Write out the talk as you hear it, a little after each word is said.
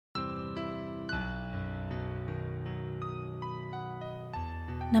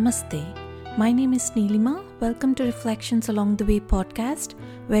Namaste. My name is Neelima. Welcome to Reflections Along the Way podcast,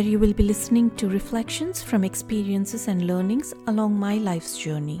 where you will be listening to reflections from experiences and learnings along my life's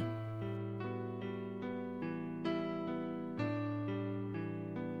journey.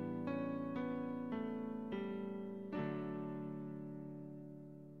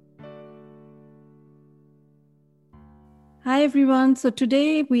 Hi everyone. So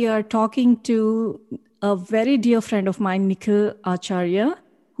today we are talking to a very dear friend of mine, Nikhil Acharya,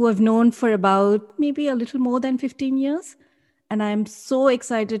 who I've known for about maybe a little more than 15 years. And I'm so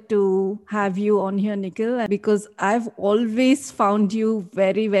excited to have you on here, Nikhil, because I've always found you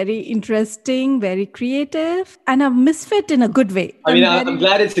very, very interesting, very creative, and a misfit in a good way. I'm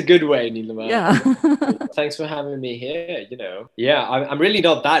glad it's a good way, Neelima. Yeah. Thanks for having me here. I'm really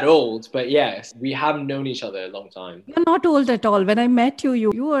not that old, but yes, we have known each other a long time. You're not old at all. When I met you,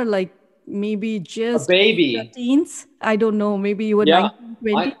 you were like maybe just a baby. Teens. I don't know. Maybe you were 19,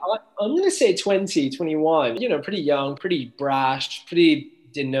 20. I'm going to say 20, 21. Pretty young, pretty brash,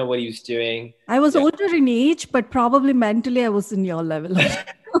 didn't know what he was doing. I was older in age, but probably mentally I was in your level.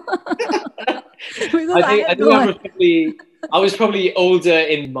 I was probably older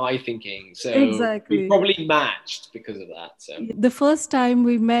in my thinking, so exactly. We probably matched because of that. So the first time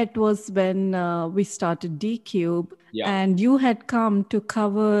we met was when we started D-Cube, and you had come to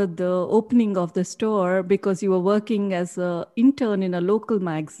cover the opening of the store because you were working as an intern in a local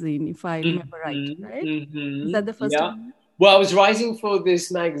magazine, if I remember right? Mm-hmm. Is that the first time? Well, I was writing for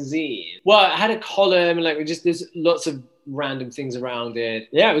this magazine. Well, I had a column, there's lots of random things around it.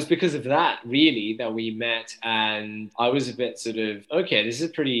 Yeah, it was because of that, really, that we met. And I was a bit sort of, okay, this is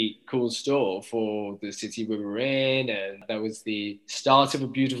a pretty cool store for the city we were in. And that was the start of a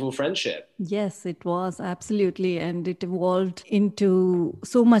beautiful friendship. Yes, it was, absolutely. And it evolved into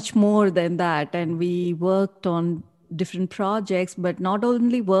so much more than that. And we worked on different projects, but not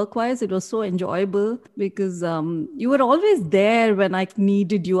only work-wise, it was so enjoyable because you were always there when I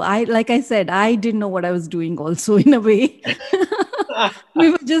needed you. Like I said, I didn't know what I was doing also in a way. We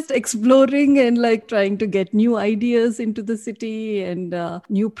were just exploring and trying to get new ideas into the city and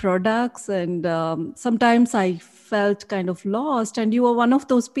new products. And sometimes I felt kind of lost. And you were one of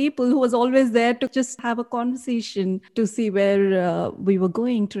those people who was always there to just have a conversation to see where we were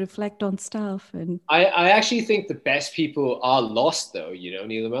going, to reflect on stuff. And I actually think the best people are lost, though,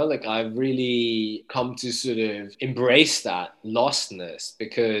 Neelima. I've really come to sort of embrace that lostness,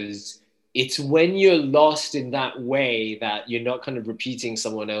 because it's when you're lost in that way that you're not kind of repeating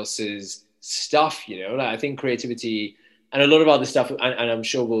someone else's stuff, I think creativity and a lot of other stuff, and I'm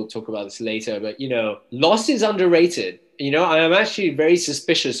sure we'll talk about this later, but, lost is underrated. I am actually very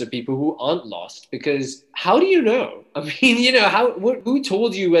suspicious of people who aren't lost, because how do you know? I mean, who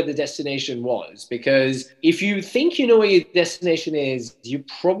told you where the destination was? Because if you think you know where your destination is, you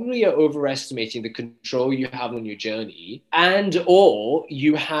probably are overestimating the control you have on your journey, or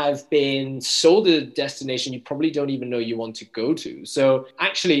you have been sold a destination you probably don't even know you want to go to. So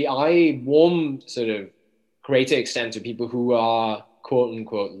actually, I warm sort of greater extent to people who are quote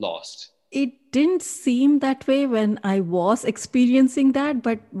unquote lost. It didn't seem that way when I was experiencing that,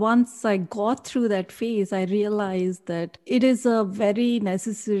 but once I got through that phase, I realized that it is a very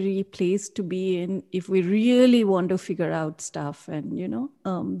necessary place to be in if we really want to figure out stuff and,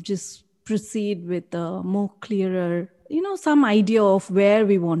 just proceed with a more clearer, some idea of where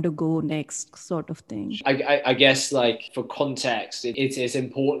we want to go next, sort of thing. I guess, for context, it's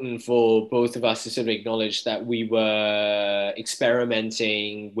important for both of us to sort of acknowledge that we were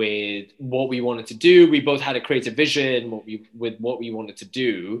experimenting with what we wanted to do. We both had a creative vision with what we wanted to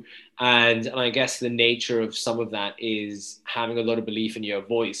do. And I guess the nature of some of that is having a lot of belief in your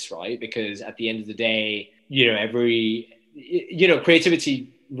voice, right? Because at the end of the day,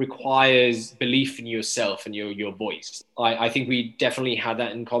 creativity requires belief in yourself and your voice. I think we definitely had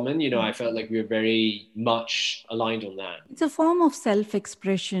that in common. I felt like we were very much aligned on that. It's a form of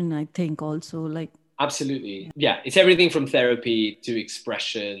self-expression, I think, also. Absolutely. Yeah. It's everything from therapy to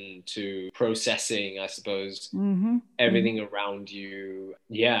expression to processing, I suppose. Mm-hmm. Everything around you.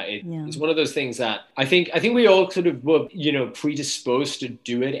 Yeah. It's one of those things that I think we all sort of were, predisposed to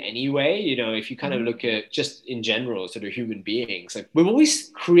do it anyway. If you kind of look at just in general, sort of human beings, we've always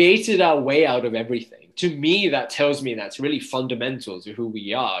created our way out of everything. To me, that tells me that's really fundamental to who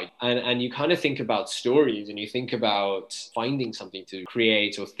we are. And you kind of think about stories and you think about finding something to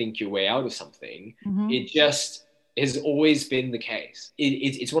create or think your way out of something. Mm-hmm. It just has always been the case.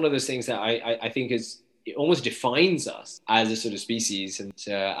 It's one of those things that I think it almost defines us as a sort of species and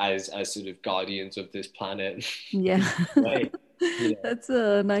as sort of guardians of this planet. Yeah. Right. That's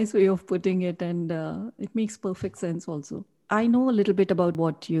a nice way of putting it. And it makes perfect sense also. I know a little bit about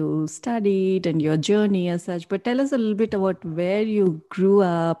what you studied and your journey as such, but tell us a little bit about where you grew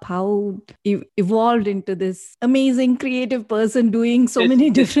up, how you evolved into this amazing creative person doing so many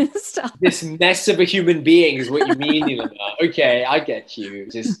different stuff. This mess of a human being is what you mean, Ilana. Okay, I get you.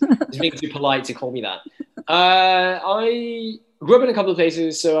 Just being too polite to call me that. I grew up in a couple of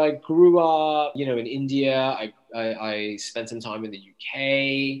places. So I grew up, in India. I spent some time in the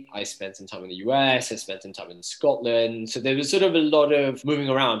UK. I spent some time in the US. I spent some time in Scotland. So there was sort of a lot of moving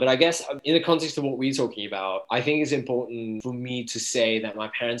around. But I guess in the context of what we're talking about, I think it's important for me to say that my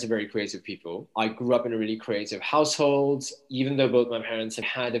parents are very creative people. I grew up in a really creative household. Even though both my parents have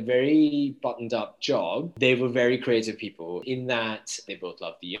had a very buttoned up job, they were very creative people in that they both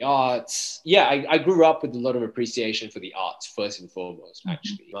loved the arts. Yeah, I grew up with a lot of appreciation for the arts, first and foremost,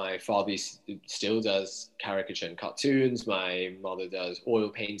 actually. My father still does caricature and cartoons. My mother does oil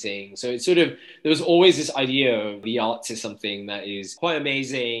painting. So it's there was always this idea of the arts is something that is quite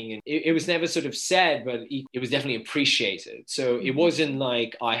amazing. And it was never sort of said, but it was definitely appreciated. So it wasn't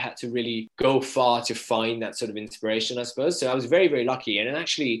like I had to really go far to find that sort of inspiration, I suppose. So I was very, very lucky. And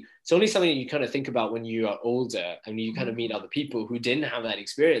actually, it's only something you kind of think about when you are older and you kind of meet other people who didn't have that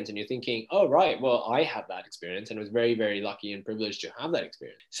experience, and you're thinking, oh, right, well, I had that experience and I was very, very lucky and privileged to have that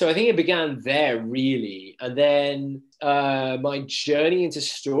experience. So I think it began there, really. And then my journey into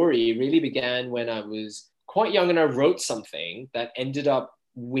story really began when I was quite young and I wrote something that ended up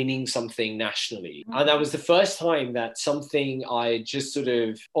winning something nationally. And that was the first time that something I just sort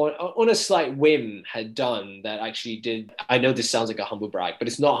of on a slight whim had done that actually did. I know this sounds like a humble brag, but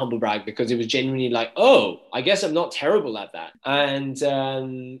it's not humble brag, because it was genuinely like, oh, I guess I'm not terrible at that.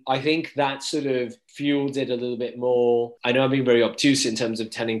 And I think that sort of fueled it a little bit more. I know I'm being very obtuse in terms of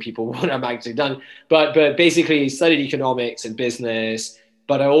telling people what I've actually done, but basically studied economics and business.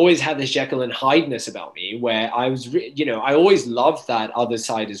 But I always had this Jekyll and Hyde-ness about me, where I was, I always loved that other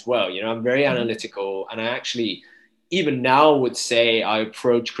side as well. I'm very analytical, and I actually, even now, would say I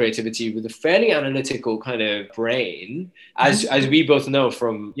approach creativity with a fairly analytical kind of brain, as we both know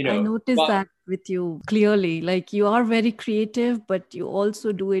from, I noticed that with you clearly. Like, you are very creative, but you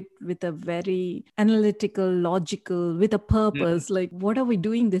also do it with a very analytical, logical, with a purpose. Like, what are we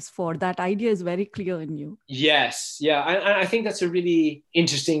doing this for? That idea is very clear in you. Yes. Yeah. And I think that's a really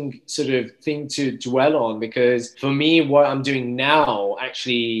interesting sort of thing to dwell on, because for me, what I'm doing now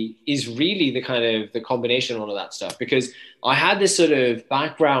actually is really the kind of the combination of all of that stuff, because I had this sort of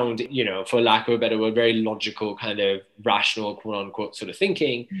background, for lack of a better word, very logical kind of rational, quote unquote, sort of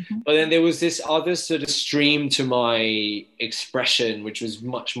thinking. But then there was this other sort of stream to my expression, which was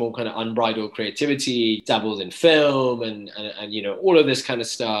much more kind of unbridled creativity, dabbled in film and all of this kind of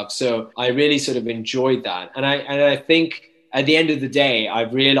stuff. So I really sort of enjoyed that. And I think at the end of the day,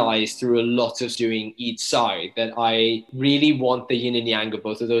 I've realized through a lot of doing each side that I really want the yin and yang of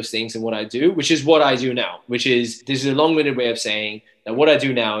both of those things in what I do, which is what I do now, this is a long-winded way of saying that what I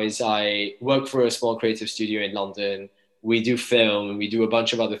do now is I work for a small creative studio in London. We do film and we do a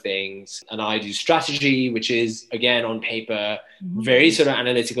bunch of other things. And I do strategy, which is, again, on paper, very sort of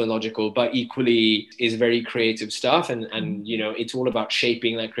analytical and logical, but equally is very creative stuff. And it's all about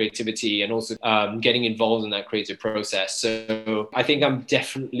shaping that creativity and also getting involved in that creative process. So I think I'm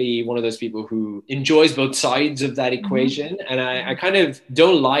definitely one of those people who enjoys both sides of that equation. And I kind of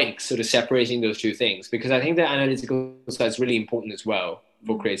don't like sort of separating those two things, because I think the analytical side is really important as well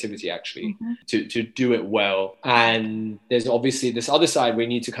for creativity, actually, to do it well. And there's obviously this other side where you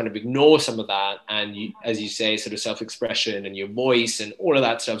need to kind of ignore some of that. And as you say, sort of self-expression and your voice and all of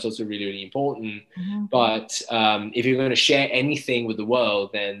that stuff is also really, really important. But if you're going to share anything with the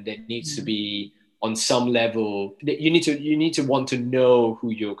world, then there needs to be, on some level, you need to want to know who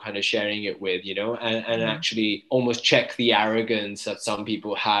you're kind of sharing it with, and actually almost check the arrogance that some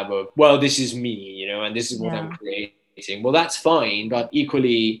people have of, well, this is me, and this is what I'm creating. Well, that's fine, but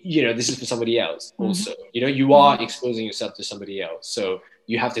equally, this is for somebody else also. You are exposing yourself to somebody else, so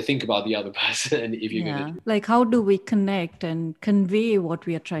you have to think about the other person if you're going to. Like, how do we connect and convey what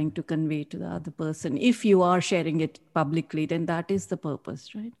we are trying to convey to the other person? If you are sharing it publicly, then that is the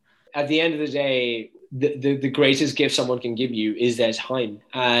purpose, right? At the end of the day, the greatest gift someone can give you is their time.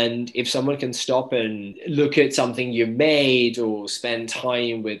 And if someone can stop and look at something you've made or spend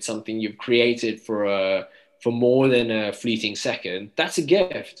time with something you've created for more than a fleeting second, that's a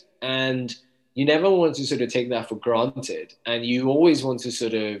gift. And you never want to sort of take that for granted. And you always want to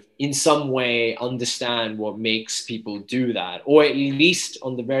sort of, in some way, understand what makes people do that, or at least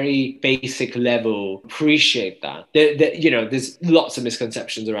on the very basic level, appreciate that. There's lots of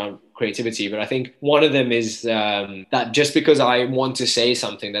misconceptions around creativity, but I think one of them is that just because I want to say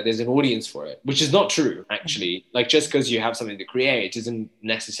something, that there's an audience for it, which is not true, actually. Like, just because you have something to create doesn't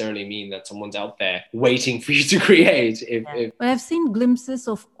necessarily mean that someone's out there waiting for you to create. But I've seen glimpses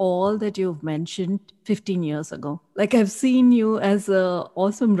of all that you've mentioned 15 years ago. Like, I've seen you as an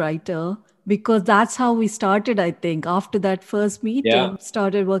awesome writer, because that's how we started, I think. After that first meeting,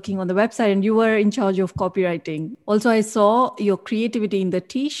 started working on the website, and you were in charge of copywriting. Also, I saw your creativity in the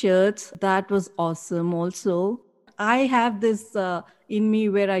t-shirts. That was awesome also. I have this in me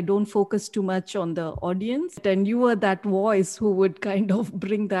where I don't focus too much on the audience. And you were that voice who would kind of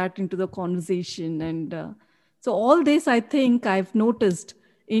bring that into the conversation. And so all this, I think I've noticed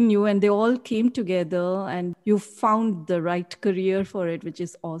in you, and they all came together, and you found the right career for it, which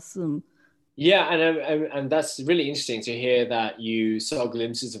is awesome. Yeah, and that's really interesting to hear that you saw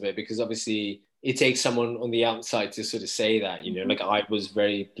glimpses of it, because obviously it takes someone on the outside to sort of say that, you know, like I was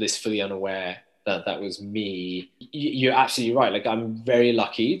very blissfully unaware that that was me. You're absolutely right. Like, I'm very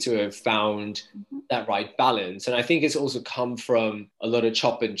lucky to have found that right balance. And I think it's also come from a lot of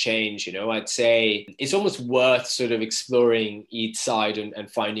chop and change. You know, I'd say it's almost worth sort of exploring each side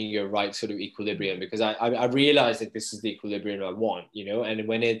and finding your right sort of equilibrium, because I realize that this is the equilibrium I want, you know, and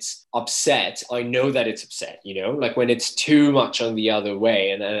when it's upset, I know that it's upset, you know, like when it's too much on the other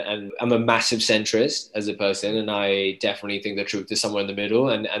way. And I'm a massive centrist as a person, and I definitely think the truth is somewhere in the middle.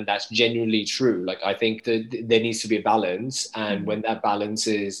 And that's genuinely true. Like, I think that there needs to be a balance. And when that balance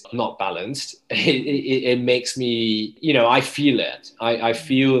is not balanced, it makes me, you know, I feel it. I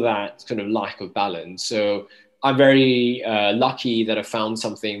feel that kind of lack of balance. So I'm very lucky that I found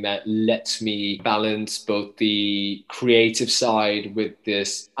something that lets me balance both the creative side with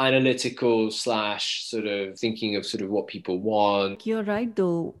this analytical / sort of thinking of sort of what people want. You're right,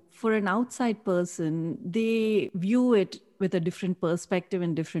 though. For an outside person, they view it with a different perspective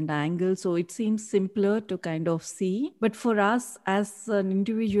and different angle. So it seems simpler to kind of see. But for us as an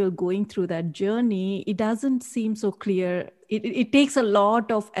individual going through that journey, it doesn't seem so clear. It takes a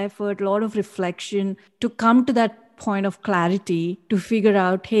lot of effort, a lot of reflection to come to that point of clarity, to figure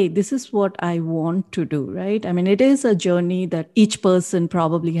out, hey, this is what I want to do, right? I mean, it is a journey that each person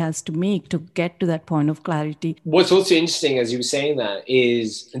probably has to make to get to that point of clarity. What's also interesting, as you were saying that,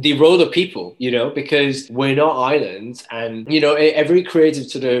 is the role of people, you know, because we're not islands. And, you know, every creative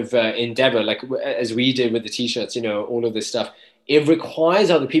sort of endeavor, like as we did with the t-shirts, you know, all of this stuff, it requires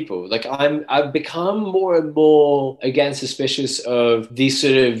other people. Like, I've become more and more, again, suspicious of these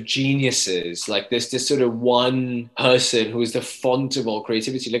sort of geniuses, like this sort of one person who is the font of all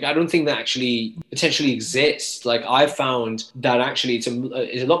creativity. Like, I don't think that actually potentially exists. Like, I've found that actually it's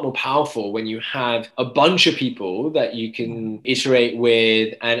a lot more powerful when you have a bunch of people that you can iterate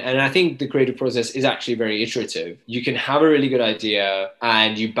with. And I think the creative process is actually very iterative. You can have a really good idea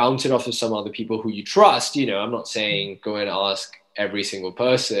and you bounce it off of some other people who you trust. You know, I'm not saying go and ask every single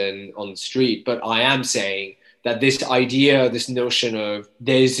person on the street, but I am saying that this idea, this notion of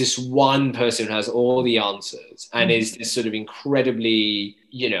there's this one person who has all the answers and is this sort of incredibly,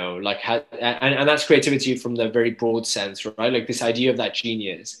 you know, like, and that's creativity from the very broad sense, right? Like, this idea of that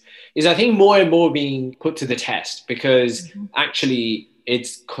genius is, I think, more and more being put to the test, because actually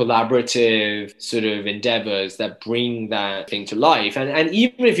it's collaborative sort of endeavors that bring that thing to life. And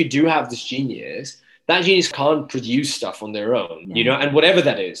even if you do have this genius, that genius can't produce stuff on their own, you know, and whatever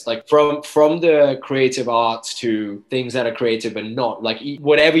that is, like from the creative arts to things that are creative and not, like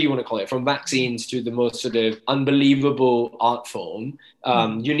whatever you want to call it, from vaccines to the most sort of unbelievable art form,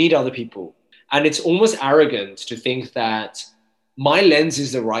 you need other people. And it's almost arrogant to think that my lens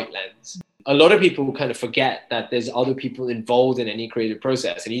is the right lens. A lot of people kind of forget that there's other people involved in any creative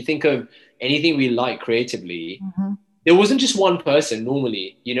process. And you think of anything we like creatively, there wasn't just one person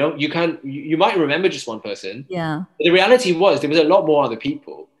normally, you know, you might remember just one person. Yeah. But the reality was there was a lot more other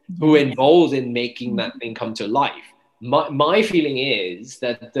people who were involved in making that thing come to life. My feeling is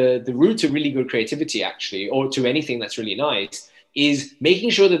that the route to really good creativity, actually, or to anything that's really nice, is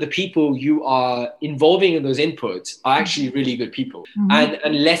making sure that the people you are involving in those inputs are actually really good people, and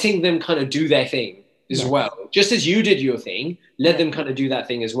letting them kind of do their thing as well. Just as you did your thing, let them kind of do that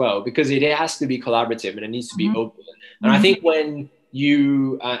thing as well, because it has to be collaborative and it needs to be open. And I think when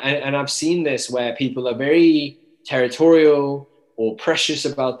you, and I've seen this where people are very territorial or precious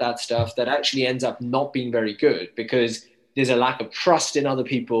about that stuff, that actually ends up not being very good, because there's a lack of trust in other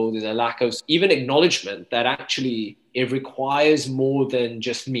people. There's a lack of even acknowledgement that actually it requires more than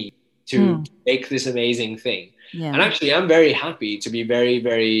just me to make this amazing thing. Yeah. And actually, I'm very happy to be very,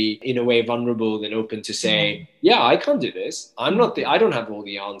 very, in a way, vulnerable and open to say, yeah, I can't do this. I don't have all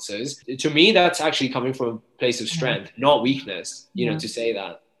the answers. To me, that's actually coming from a place of strength, not weakness, you know, to say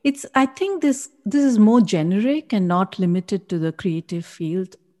that. I think this is more generic and not limited to the creative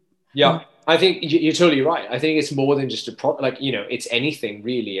field. Yeah, I think you're totally right. I think it's more than just a like, it's anything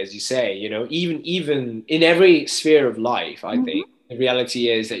really, as you say, even in every sphere of life, I Mhm. think the reality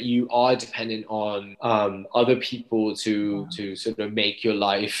is that you are dependent on other people to Yeah. sort of make your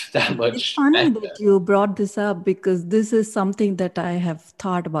life that It's much funny better. that you brought this up because this is something that I have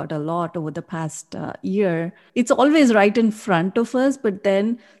thought about a lot over the past year. It's always right in front of us, but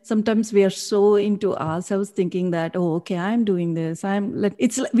then sometimes we are so into ourselves thinking that, oh, okay, I'm doing this. I'm like,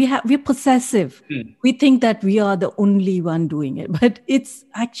 we're possessive. Hmm. We think that we are the only one doing it, but it's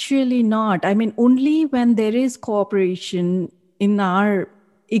actually not. I mean, only when there is cooperation in our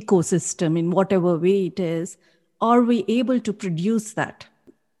ecosystem, in whatever way it is, are we able to produce that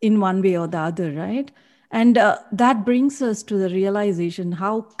in one way or the other, right? And that brings us to the realization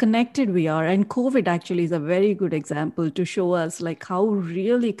how connected we are. And COVID actually is a very good example to show us like how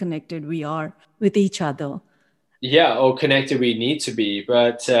really connected we are with each other. Yeah, or connected we need to be.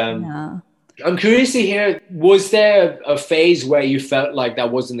 But Yeah. I'm curious to hear, was there a phase where you felt like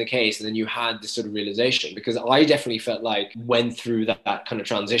that wasn't the case and then you had this sort of realization? Because I definitely felt like went through that kind of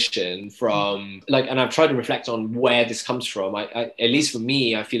transition from like, and I've tried to reflect on where this comes from. At least for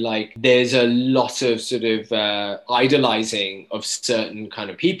me, I feel like there's a lot of sort of idolizing of certain kind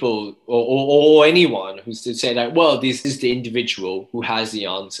of people or anyone who's to say like, well, this is the individual who has the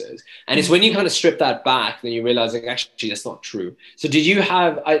answers. And it's when you kind of strip that back, then you realize like, actually, that's not true. So did you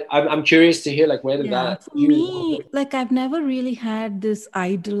have, I'm curious to hear like where did Yeah, that for you me, like I've never really had this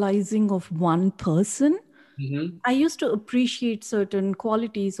idolizing of one person. Mhm. I used to appreciate certain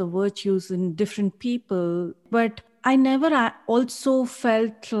qualities or virtues in different people, but I never also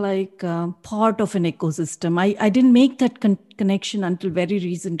felt like part of an ecosystem. I didn't make that connection until very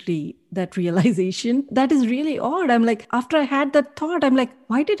recently, that realization. That is really odd. I'm like, after I had that thought, I'm like,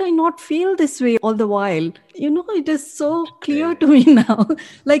 why did I not feel this way all the while? It is so clear to me now.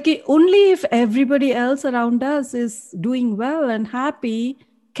 Like, only if everybody else around us is doing well and happy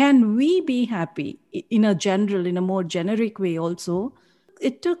can we be happy in a more generic way also.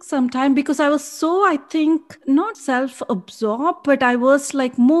 It took some time because I was so, I think, not self absorbed, but I was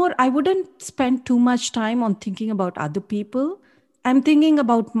like more, I wouldn't spend too much time on thinking about other people. I'm thinking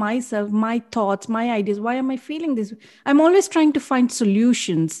about myself, my thoughts, my ideas. Why am I feeling this? I'm always trying to find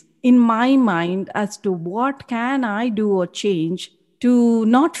solutions in my mind as to what can I do or change to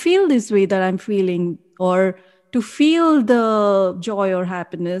not feel this way that I'm feeling, or to feel the joy or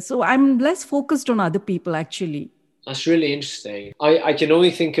happiness. So I'm less focused on other people actually. That's really interesting. I can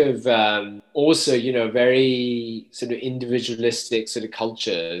only think of also, very sort of individualistic sort of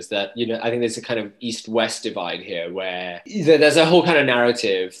cultures that, I think there's a kind of East-West divide here where there's a whole kind of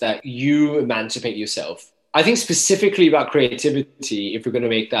narrative that you emancipate yourself. I think specifically about creativity, if we're going to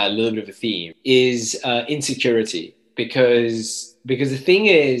make that a little bit of a theme, is insecurity. Because the thing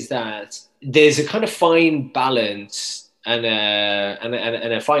is that there's a kind of fine balance and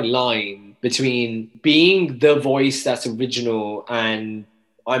a fine line between being the voice that's original and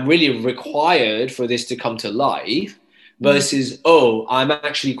I'm really required for this to come to life Mm. versus, oh, I'm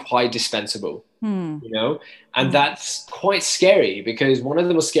actually quite dispensable, Hmm. you know? And Hmm. that's quite scary because one of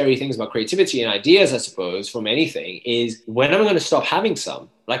the most scary things about creativity and ideas, I suppose, from anything is when am I going to stop having some?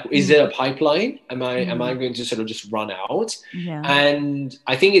 Like, is Hmm. there a pipeline? Am I Hmm. going to sort of just run out? Yeah. And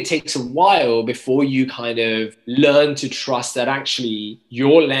I think it takes a while before you kind of learn to trust that actually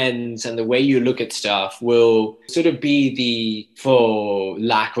your lens and the way you look at stuff will sort of be for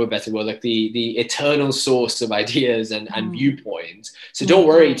lack of a better word, like the eternal source of ideas and Hmm. viewpoints. So don't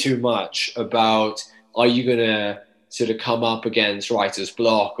Hmm. worry too much about are you going to sort of come up against writer's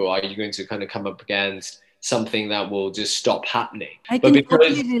block or are you going to kind of come up against something that will just stop happening? I But can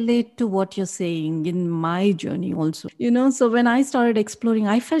totally because relate to what you're saying in my journey also. So when I started exploring,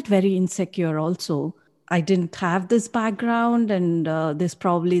 I felt very insecure also. I didn't have this background, and there's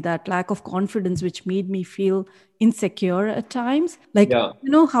probably that lack of confidence which made me feel insecure at times. Like, yeah,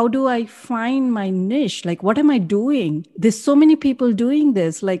 how do I find my niche? Like, what am I doing? There's so many people doing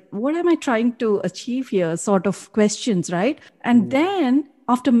this. Like, what am I trying to achieve here? Sort of questions, right? And then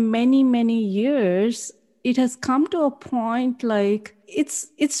after many, many years, it has come to a point like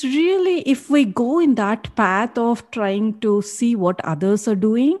it's really, if we go in that path of trying to see what others are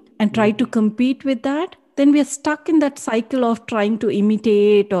doing and try to compete with that, then we are stuck in that cycle of trying to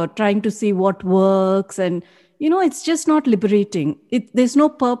imitate or trying to see what works. And it's just not liberating. There's no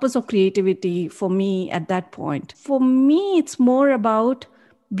purpose of creativity for me at that point. For me, it's more about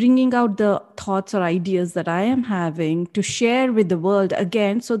bringing out the thoughts or ideas that I am having to share with the world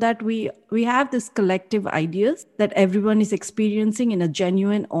again, so that we have this collective ideas that everyone is experiencing in a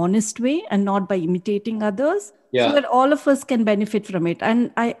genuine, honest way, and not by imitating others, so Yeah. that all of us can benefit from it.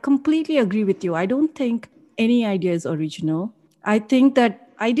 And I completely agree with you. I don't think any idea is original. I think that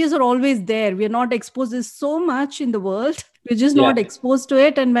ideas are always there. We are not exposed. There's so much in the world. We're just Yeah. not exposed to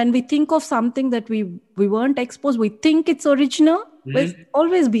it. And when we think of something that we weren't exposed, we think it's original. But it's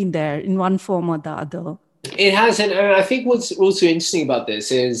always been there in one form or the other. It has, and I think what's also interesting about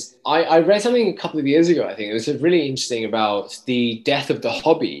this is I read something a couple of years ago. I think it was really interesting about the death of the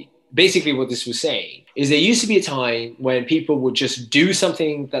hobby. Basically, what this was saying is there used to be a time when people would just do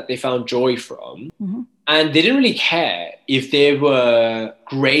something that they found joy from, and they didn't really care if they were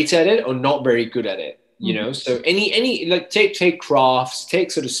great at it or not very good at it. You know, so any like take crafts, take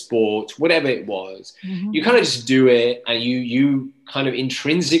sort of sport, whatever it was, you kind of just do it, and you kind of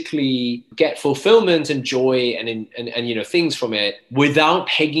intrinsically get fulfillment and joy and you know, things from it, without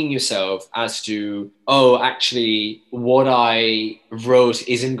pegging yourself as to, oh, actually what I wrote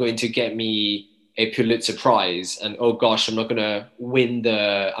isn't going to get me a Pulitzer Prize, and oh gosh, I'm not going to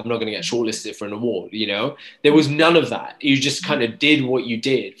get shortlisted for an award. You know, there was none of that. You just kind of did what you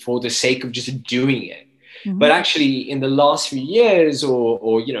did for the sake of just doing it. But actually, in the last few years,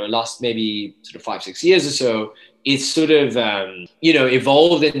 or you know, last maybe sort of 5-6 years or so, it's sort of you know,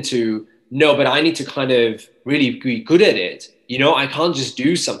 evolved into, no, but I need to kind of really be good at it. You know, I can't just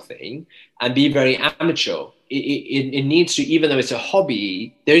do something and be very amateur. It needs to, even though it's a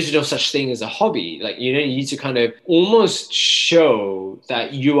hobby, there is no such thing as a hobby. Like, you know, you need to kind of almost show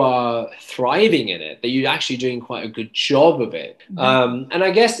that you are thriving in it, that you're actually doing quite a good job of it. And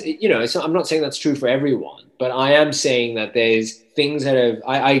I guess, you know, I'm not saying that's true for everyone, but I am saying that there's things that have,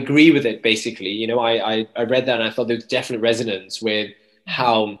 I agree with it, basically. You know, I read that and I thought there was definite resonance with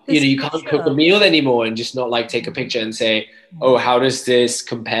how, you know, you can't cook a meal anymore and just not like take a picture and say, oh, how does this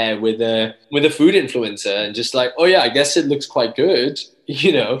compare with a food influencer, and just like, oh yeah, I guess it looks quite good,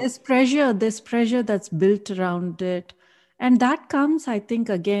 you know. There's pressure that's built around it, and that comes, I think,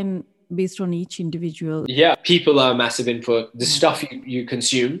 again, based on each individual. Yeah, people are a massive input. The stuff you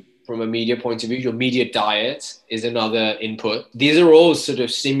consume from a media point of view, your media diet is another input. These are all sort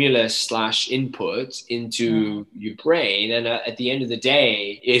of stimulus / input into your brain. And at the end of the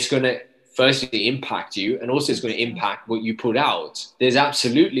day, it's going to firstly impact you, and also it's going to impact what you put out. There's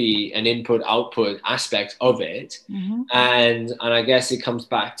absolutely an input-output aspect of it. And I guess it comes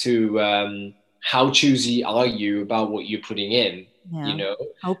back to how choosy are you about what you're putting in? Yeah. You know,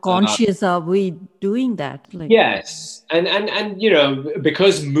 how conscious are we doing that? Like, yes, and you know,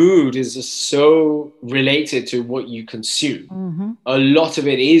 because mood is so related to what you consume, a lot of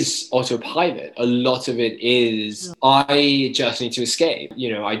it is autopilot. A lot of it is, I just need to escape.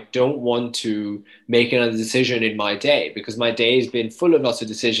 You know, I don't want to make another decision in my day, because my day has been full of lots of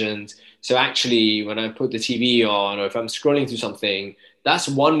decisions. So actually, when I put the TV on, or if I'm scrolling through something, that's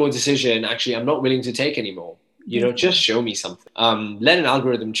one more decision actually I'm not willing to take anymore. You know, just show me something. Let an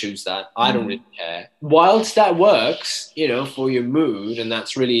algorithm choose that. I don't really care. Whilst that works, you know, for your mood, and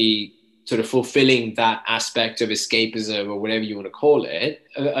that's really sort of fulfilling that aspect of escapism, or whatever you want to call it,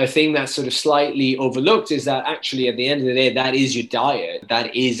 a thing that's sort of slightly overlooked is that actually at the end of the day, that is your diet.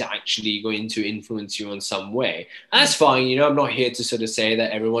 That is actually going to influence you in some way. And that's fine. You know, I'm not here to sort of say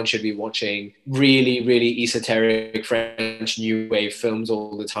that everyone should be watching really, really esoteric French new wave films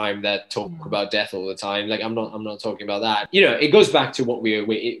all the time that talk about death all the time. Like, I'm not talking about that. You know, it goes back to what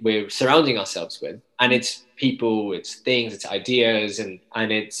we're surrounding ourselves with. And it's people, it's things, it's ideas, and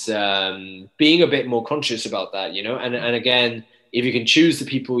it's being a bit more conscious about that, you know. And again, if you can choose the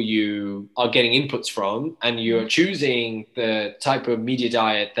people you are getting inputs from, and you're choosing the type of media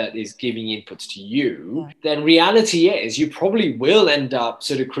diet that is giving inputs to you, then reality is you probably will end up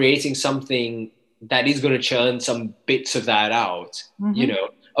sort of creating something that is going to churn some bits of that out, you know.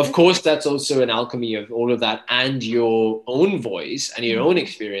 Of course, that's also an alchemy of all of that, and your own voice and your own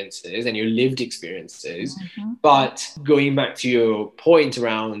experiences and your lived experiences. But going back to your point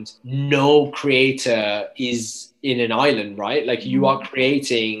around, no creator is in an island, right? Like, you are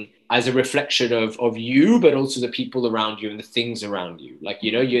creating as a reflection of you, but also the people around you and the things around you. Like,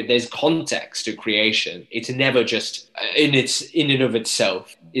 you know, there's context to creation. It's never just in and of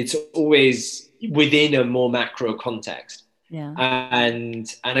itself. It's always within a more macro context. Yeah.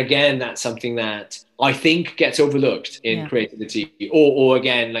 And again, that's something that I think gets overlooked in creativity, or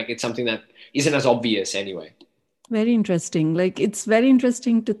again, like, it's something that isn't as obvious anyway. Very interesting. Like, it's very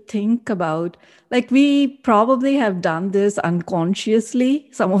interesting to think about. Like, we probably have done this unconsciously,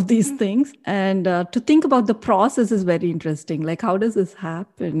 some of these things. And to think about the process is very interesting. Like, how does this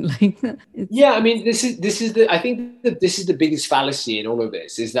happen? Like, it's, Yeah, I mean, this is the I think that this is the biggest fallacy in all of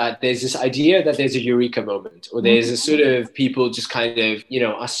this is that there's this idea that there's a eureka moment, or there's a sort of people just kind of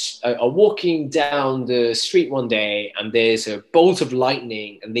are walking down the street one day and there's a bolt of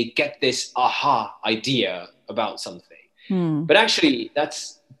lightning and they get this aha idea about something. But actually,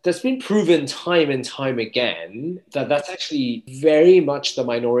 that's been proven time and time again that that's actually very much the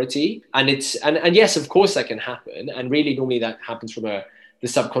minority, and and yes, of course that can happen, and really normally that happens from the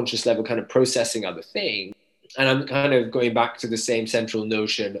subconscious level kind of processing other things. And I'm kind of going back to the same central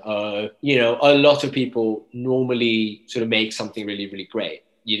notion of, a lot of people normally sort of make something really, really great.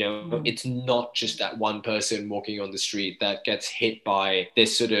 It's not just that one person walking on the street that gets hit by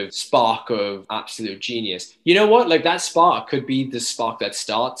this sort of spark of absolute genius. You know what? Like, that spark could be the spark that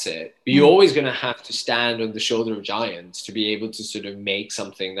starts it. But you're always going to have to stand on the shoulder of giants to be able to sort of make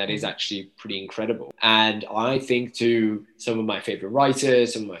something that is actually pretty incredible. And I think to some of my favorite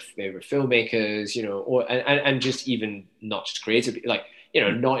writers, some of my favorite filmmakers, and just even not just creative, like,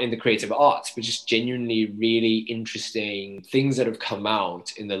 not in the creative arts, but just genuinely really interesting things that have come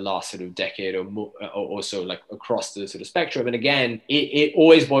out in the last sort of decade or more, or so, like across the sort of spectrum. And again, it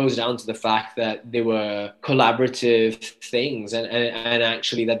always boils down to the fact that they were collaborative things, and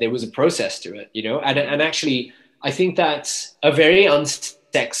actually that there was a process to it, and actually, I think that's a very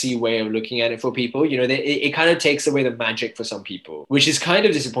unsexy way of looking at it for people. It kind of takes away the magic for some people, which is kind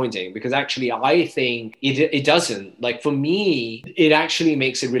of disappointing, because actually I think it doesn't. Like, for me, it actually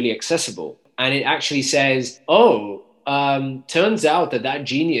makes it really accessible, and it actually says, turns out that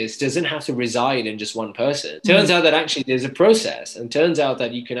genius doesn't have to reside in just one person. Turns out that actually there's a process, and turns out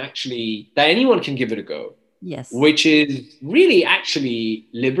that that anyone can give it a go. yes, Which is really actually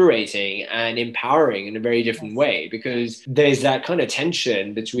liberating and empowering in a very different way, because there's that kind of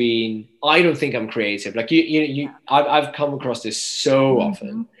tension between, I don't think I'm creative. Like, I've come across this so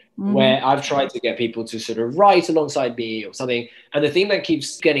often, where I've tried to get people to sort of write alongside me or something. And the thing that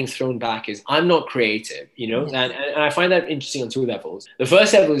keeps getting thrown back is, I'm not creative, yes. And I find that interesting on two levels. The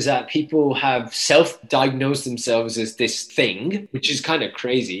first level is that people have self-diagnosed themselves as this thing, which is kind of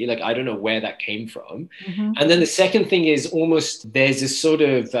crazy. Like, I don't know where that came from. And then the second thing is, almost there's this sort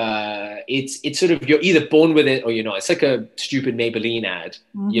of, it's sort of, you're either born with it or you're not. It's like a stupid Maybelline ad,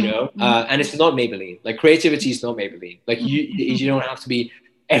 and it's not Maybelline. Like, creativity is not Maybelline. Like, you don't have to be.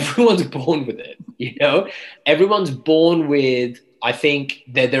 Everyone's born with it, Everyone's born with, I think,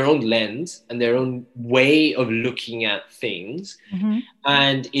 their own lens and their own way of looking at things.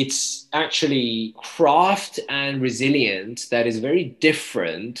 And it's actually craft and resilience that is very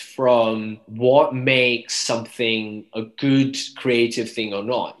different from what makes something a good creative thing or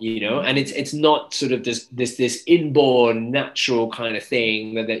not, And it's not sort of this inborn natural kind of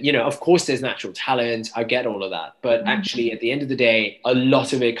thing that of course there's natural talent. I get all of that. But actually, at the end of the day, a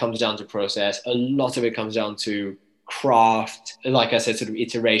lot of it comes down to process. A lot of it comes down to craft, like I said, sort of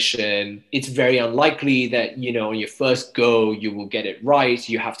iteration. It's very unlikely that, on your first go, you will get it right.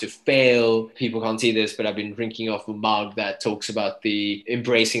 You have to fail. People can't see this, but I've been drinking off a mug that talks about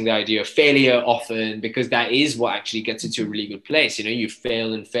embracing the idea of failure often, because that is what actually gets it to a really good place. You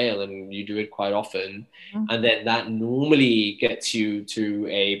fail and you do it quite often. And then that normally gets you to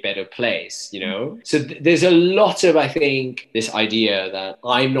a better place, So there's a lot of, I think, this idea that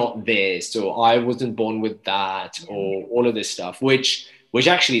I'm not this, or I wasn't born with that, or all of this stuff, which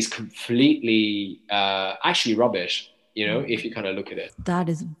actually is completely actually rubbish, if you kind of look at it. That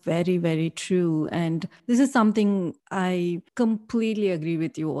is very, very true. And this is something I completely agree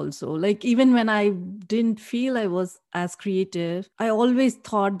with you also. Like, even when I didn't feel I was as creative, I always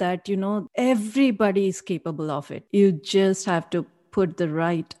thought that, everybody is capable of it. You just have to put the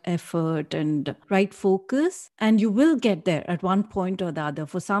right effort and right focus, and you will get there at one point or the other.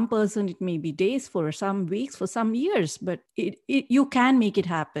 For some person, it may be days, for some weeks, for some years, but you can make it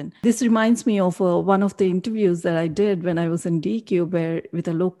happen. This reminds me of one of the interviews that I did when I was in DQ, where with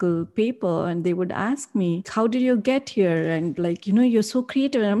a local paper, and they would ask me, how did you get here? And like, you're so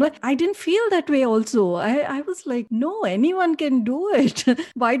creative. And I'm like, I didn't feel that way also. I was like, no, anyone can do it.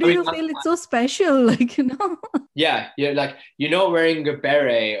 Why do you feel it's so special? Like, Yeah, like, you're not wearing a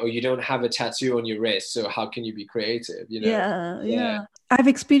beret, or you don't have a tattoo on your wrist, so how can you be creative? Yeah. I've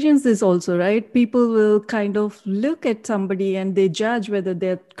experienced this also, right? People will kind of look at somebody and they judge whether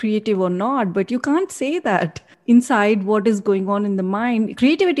they're creative or not, but you can't say that. Inside what is going on in the mind,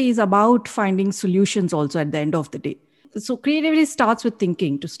 creativity is about finding solutions also at the end of the day. So creativity starts with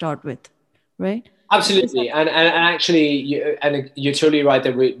thinking to start with, right? Absolutely, and actually, you're totally right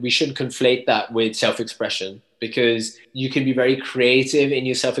that we shouldn't conflate that with self-expression, because you can be very creative in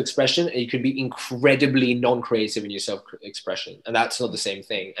your self-expression and you can be incredibly non-creative in your self-expression, and that's not the same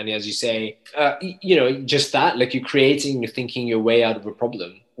thing. And as you say, just that, like, you're creating, you're thinking your way out of a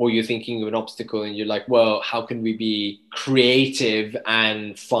problem, or you're thinking of an obstacle, and you're like, well, how can we be creative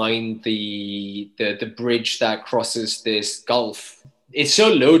and find the bridge that crosses this gulf? It's so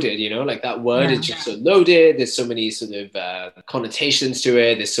loaded, like that word is just so loaded. There's so many sort of connotations to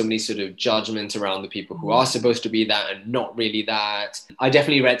it. There's so many sort of judgments around the people who are supposed to be that and not really that. I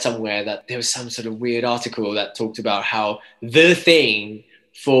definitely read somewhere that there was some sort of weird article that talked about how the thing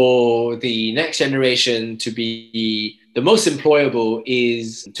for the next generation to be the most employable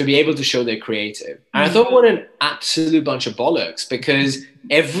is to be able to show they're creative. And I thought, what an absolute bunch of bollocks, because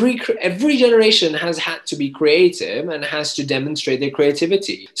every generation has had to be creative and has to demonstrate their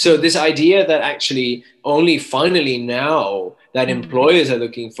creativity. So this idea that actually only finally now that employers are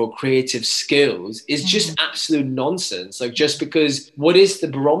looking for creative skills is just absolute nonsense. Like, just because, what is the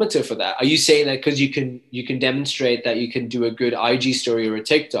barometer for that? Are you saying that because you can demonstrate that you can do a good IG story or a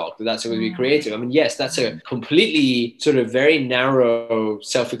TikTok, that's going to be creative? I mean, yes, that's a completely sort of very narrow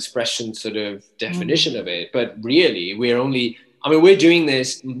self-expression sort of definition of it. But really, we're doing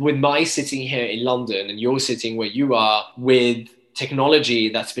this with my sitting here in London and you're sitting where you are, with technology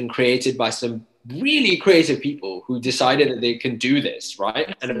that's been created by some really creative people who decided that they can do this,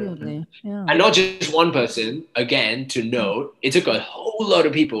 right? Absolutely. And not just one person, again, to note, it took a whole lot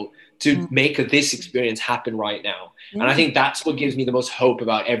of people to make this experience happen right now. And I think that's what gives me the most hope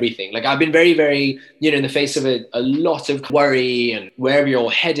about everything. Like, I've been very, very, in the face of a lot of worry and where we're all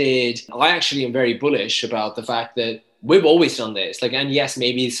headed, I actually am very bullish about the fact that we've always done this. Like, and yes,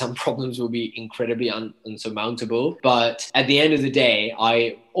 maybe some problems will be incredibly unsurmountable, but at the end of the day,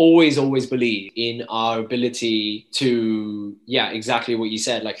 I always believe in our ability to, exactly what you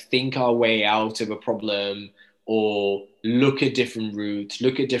said, like, think our way out of a problem, or look at different routes,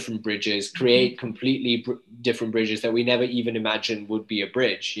 look at different bridges, create completely different bridges that we never even imagined would be a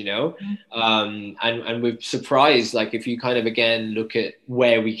bridge, and we're surprised, like, if you kind of, again, look at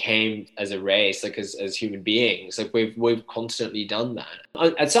where we came as a race, like as human beings, like we've constantly done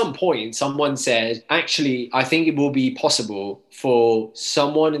that. At some point, someone said, actually, I think it will be possible for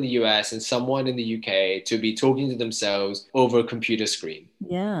someone in the US and someone in the UK to be talking to themselves over a computer screen.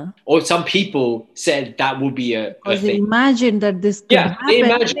 Yeah. Or some people said that would be a thing. Imagine that this could happen. They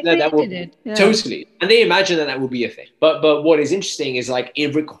imagined that would totally, and they imagined that would be a thing. But what is interesting is, like,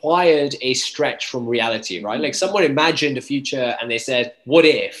 it required a stretch from reality, right? Like, someone imagined a future and they said, "What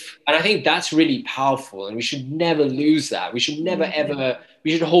if?" And I think that's really powerful, and we should never lose that. We should never ever.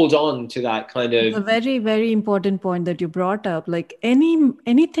 We should hold on to that kind of. It's a very, very important point that you brought up. Like,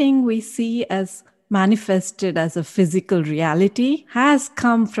 anything we see as manifested as a physical reality has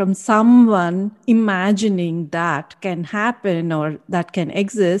come from someone imagining that can happen or that can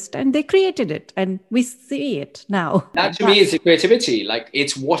exist, and they created it and we see it now. That to me is the creativity. Like,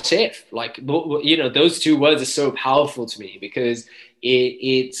 it's what if, like, those two words are so powerful to me, because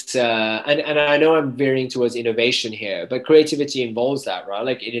it's and I know I'm veering towards innovation here, but creativity involves that, right?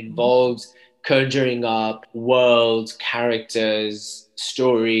 Like, it involves conjuring up worlds, characters,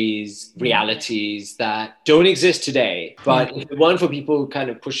 stories, realities that don't exist today. But if it weren't for people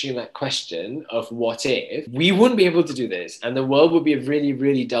kind of pushing that question of what if, we wouldn't be able to do this, and the world would be a really,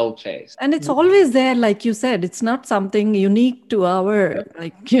 really dull place. And it's always there, like you said. It's not something unique to our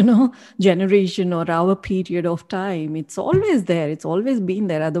generation or our period of time. It's always there. It's always been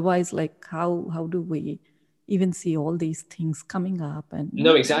there. Otherwise, like, how do we even see all these things coming up? And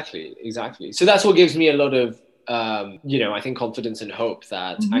no, exactly. So that's what gives me a lot of I think confidence and hope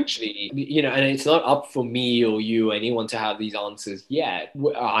that actually, and it's not up for me or you, anyone, to have these answers yet.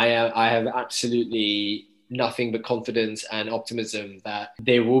 I have absolutely nothing but confidence and optimism that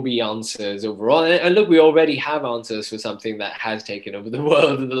there will be answers overall. And look, we already have answers for something that has taken over the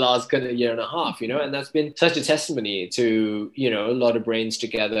world in the last kind of year and a half, and that's been such a testimony to, a lot of brains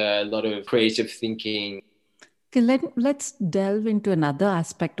together, a lot of creative thinking. Okay, let's delve into another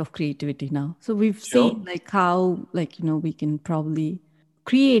aspect of creativity now. So we've seen how we can probably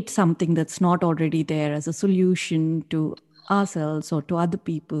create something that's not already there as a solution to ourselves or to other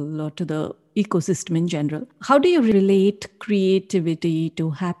people or to the ecosystem in general. How do you relate creativity to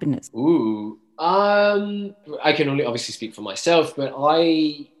happiness? I can only obviously speak for myself, but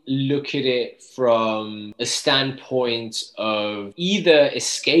I look at it from a standpoint of either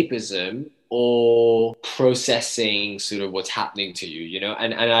escapism or processing sort of what's happening to you,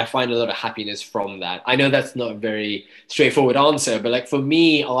 and I find a lot of happiness from that. I know that's not a very straightforward answer, but like for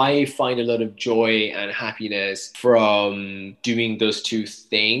me, I find a lot of joy and happiness from doing those two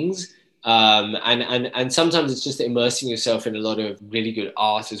things. And sometimes it's just immersing yourself in a lot of really good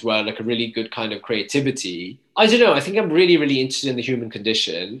art as well, like a really good kind of creativity. I don't know. I think I'm really, really interested in the human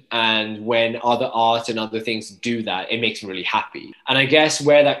condition. And when other art and other things do that, it makes me really happy. And I guess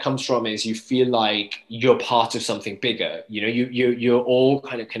where that comes from is you feel like you're part of something bigger. You're all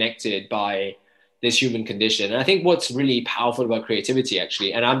kind of connected by this human condition. And I think what's really powerful about creativity,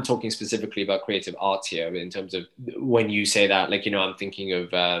 actually, and I'm talking specifically about creative art here in terms of when you say that, like, I'm thinking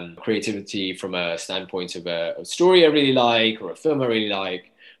of creativity from a standpoint of a story I really like, or a film I really like,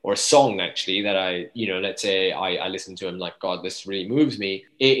 or a song actually that let's say I listen to and I'm like, God, this really moves me.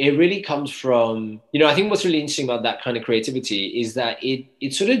 It really comes from, I think what's really interesting about that kind of creativity is that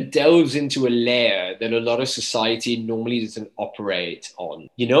it sort of delves into a layer that a lot of society normally doesn't operate on.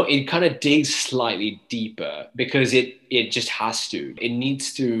 It kind of digs slightly deeper because it just has to. It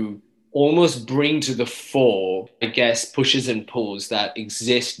needs to almost bring to the fore, I guess, pushes and pulls that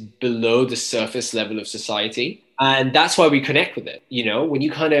exist below the surface level of society. And that's why we connect with it. When you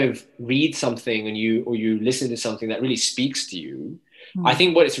kind of read something or you listen to something that really speaks to you, I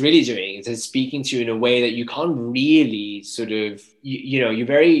think what it's really doing is it's speaking to you in a way that you can't really sort of, you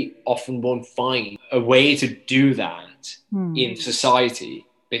very often won't find a way to do that in society,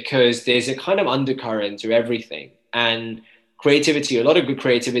 because there's a kind of undercurrent to everything. And creativity, a lot of good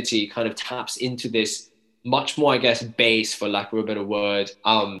creativity kind of taps into this much more, I guess, base, for lack of a better word,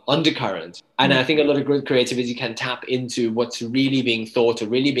 undercurrent. And I think a lot of good creativity can tap into what's really being thought or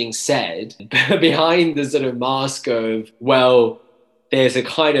really being said behind the sort of mask of, well, there's a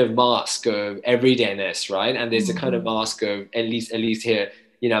kind of mask of everydayness, right? And there's a kind of mask of, at least here,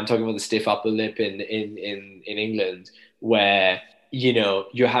 I'm talking about the stiff upper lip in England, where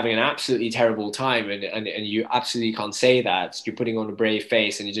you're having an absolutely terrible time and you absolutely can't say that. You're putting on a brave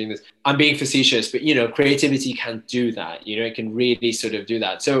face and you're doing this. I'm being facetious, but, creativity can't do that. It can really sort of do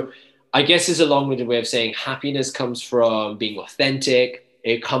that. So I guess it's a long-winded way of saying happiness comes from being authentic.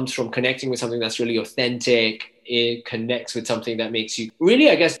 It comes from connecting with something that's really authentic. It connects with something that makes you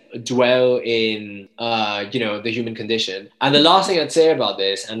really, I guess, dwell in, the human condition. And the last thing I'd say about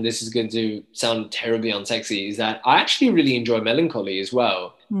this, and this is going to sound terribly unsexy, is that I actually really enjoy melancholy as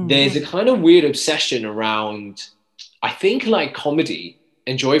well. There's a kind of weird obsession around, I think, like comedy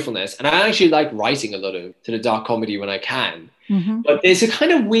and joyfulness. And I actually like writing a lot of sort of dark comedy when I can. But there's a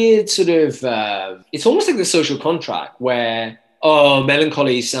kind of weird sort of, it's almost like the social contract where, oh,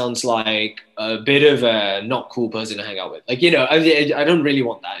 melancholy sounds like a bit of a not cool person to hang out with. Like, I don't really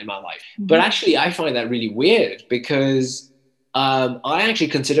want that in my life. But actually, I find that really weird because I actually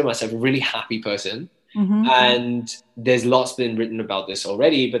consider myself a really happy person. And there's lots been written about this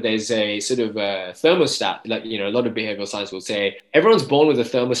already, but there's a sort of a thermostat, like, a lot of behavioral science will say everyone's born with a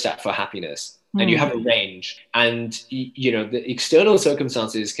thermostat for happiness. And you have a range, and the external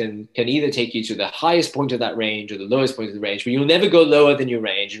circumstances can either take you to the highest point of that range or the lowest point of the range, but you'll never go lower than your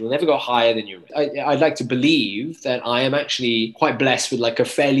range. You'll never go higher than your range. I'd like to believe that I am actually quite blessed with like a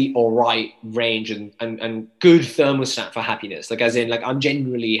fairly all right range and good thermostat for happiness. Like, as in, like, I'm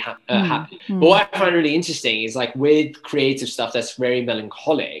genuinely happy. But what I find really interesting is, like, with creative stuff that's very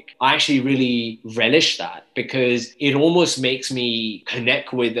melancholic, I actually really relish that because it almost makes me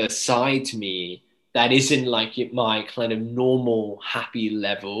connect with a side to me that isn't like my kind of normal happy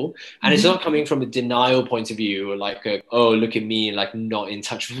level. And it's not coming from a denial point of view or like oh, look at me, like not in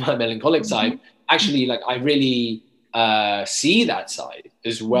touch with my melancholic side. Actually, like, I really see that side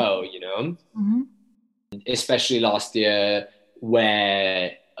as well, especially last year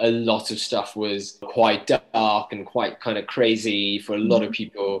where a lot of stuff was quite dark and quite kind of crazy for a lot of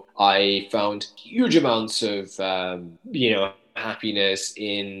people. I found huge amounts of, happiness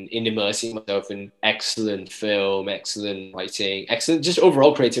in immersing myself in excellent film, excellent writing, excellent just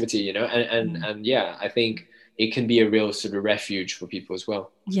overall creativity, and yeah, I think it can be a real sort of refuge for people as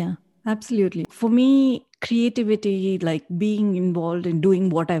well. Yeah, absolutely. For me, creativity, like being involved in doing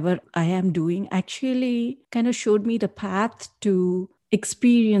whatever I am doing, actually kind of showed me the path to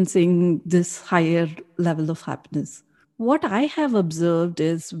experiencing this higher level of happiness. What I have observed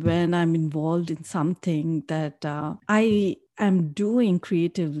is when I'm involved in something that I am doing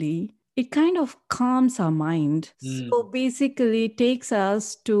creatively, it kind of calms our mind. So basically, it takes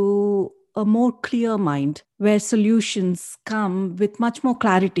us to a more clear mind where solutions come with much more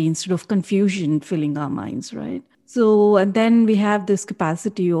clarity instead of confusion filling our minds, right? So, and then we have this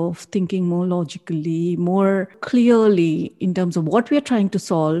capacity of thinking more logically, more clearly in terms of what we are trying to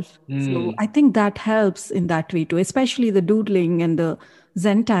solve. So, I think that helps in that way too, especially the doodling and the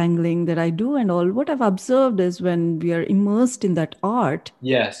Zentangling that I do and all. What I've observed is when we are immersed in that art,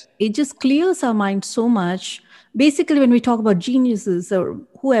 Yes. it just clears our mind so much. Basically, when we talk about geniuses or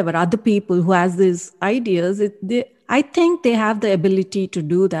whoever, other people who has these ideas, I think they have the ability to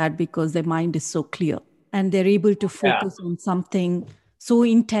do that because their mind is so clear and they're able to Yeah. focus on something so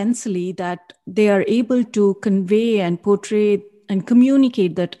intensely that they are able to convey and portray and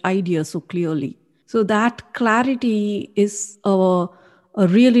communicate that idea so clearly. So that clarity is a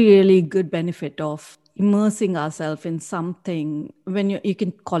really, really good benefit of immersing ourselves in something. When you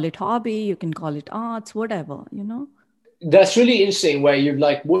can call it hobby, you can call it arts, whatever, you know. That's really interesting where you've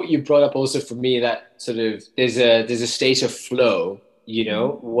like what you brought up also for me, that sort of there's a state of flow, you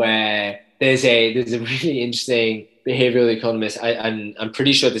know, where there's a really interesting behavioral economist. I'm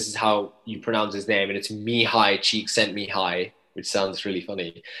pretty sure this is how you pronounce his name, and it's Mihai Csikszentmihalyi, which sounds really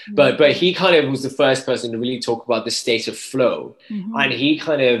funny. But he kind of was the first person to really talk about the state of flow. And he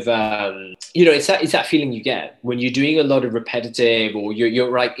kind of you know, it's that feeling you get when you're doing a lot of repetitive, or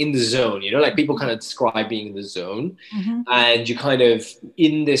you're like in the zone, you know, like people kind of describe being in the zone. And you kind of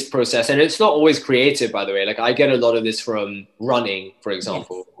in this process, and it's not always creative, by the way. Like I get a lot of this from running, for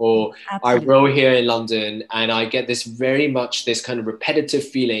example, or I row here in London, and I get this very much this kind of repetitive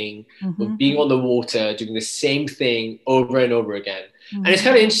feeling of being on the water, doing the same thing over and over again. And it's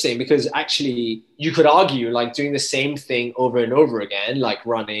kind of interesting because actually you could argue like doing the same thing over and over again, like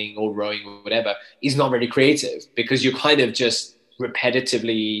running or rowing or whatever, is not very creative because you're kind of just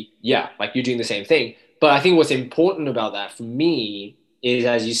repetitively, like you're doing the same thing. But I think what's important about that for me is,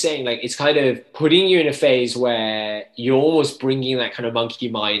 as you're saying, like it's kind of putting you in a phase where you're almost bringing that kind of monkey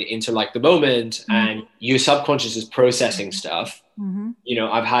mind into like the moment, and your subconscious is processing stuff. You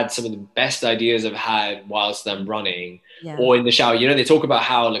know, I've had some of the best ideas I've had whilst I'm running or in the shower. You know, they talk about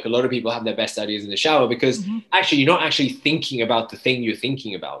how like a lot of people have their best ideas in the shower because actually you're not actually thinking about the thing you're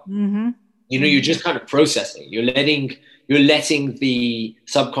thinking about. You know, you're just kind of processing. You're letting the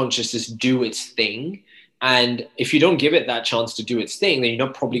subconscious just do its thing. And if you don't give it that chance to do its thing, then you're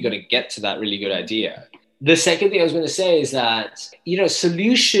not probably going to get to that really good idea. The second thing I was going to say is that, you know,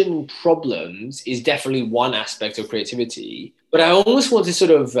 solution problems is definitely one aspect of creativity. But I almost want to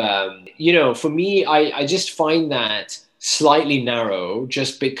sort of, you know, for me, I just find that slightly narrow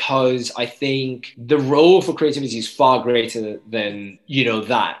just because I think the role for creativity is far greater than, you know,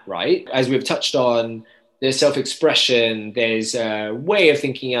 that, right? As we've touched on, there's self-expression, there's a way of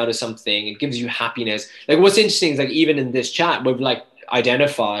thinking out of something, it gives you happiness. Like what's interesting is like even in this chat, we've like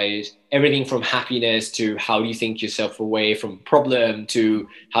identified everything from happiness to how do you think yourself away from problem to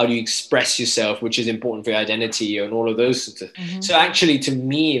how do you express yourself, which is important for your identity and all of those sorts of things. So actually to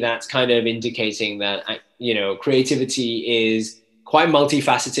me, that's kind of indicating that, you know, creativity is quite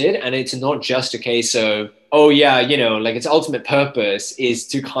multifaceted, and it's not just a case of, oh yeah, you know, like its ultimate purpose is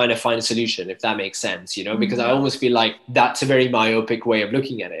to kind of find a solution, if that makes sense, you know, because I almost feel like that's a very myopic way of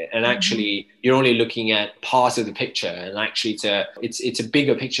looking at it. And actually you're only looking at part of the picture, and actually it's a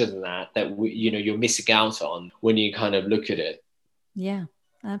bigger picture than that, you know, you're missing out on when you kind of look at it. Yeah,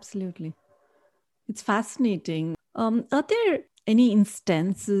 absolutely. It's fascinating. Are there any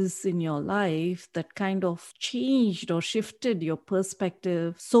instances in your life that kind of changed or shifted your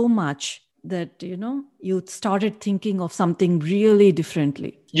perspective so much that, you know, you started thinking of something really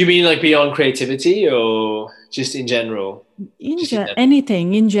differently? You mean like beyond creativity or just in general?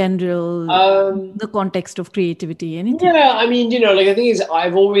 Anything in general, the context of creativity, anything. Yeah, I mean, you know, like the thing is,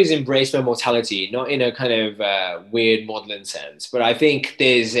 I've always embraced my mortality, not in a kind of weird maudlin sense, but I think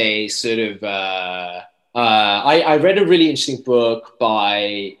there's a sort of, I read a really interesting book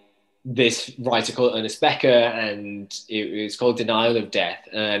by this writer called Ernest Becker, and it's called Denial of Death.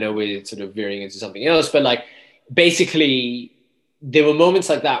 And I know we're sort of veering into something else, but like basically there were moments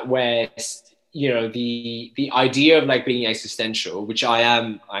like that where, you know, the idea of like being existential, which I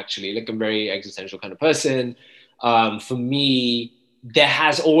am actually, like I'm a very existential kind of person. For me, there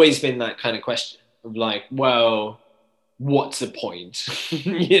has always been that kind of question of like, well, what's the point?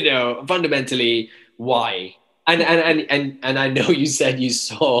 You know, fundamentally, why? And I know you said you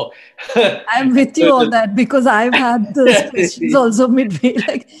saw. I'm with you on that because I've had those questions also midway.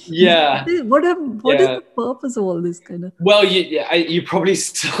 Like, yeah, what is the purpose of all this kind of? Well, you probably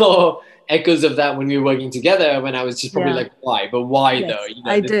saw echoes of that when we were working together, when I was just probably Yeah. like, why? But why though? Yes,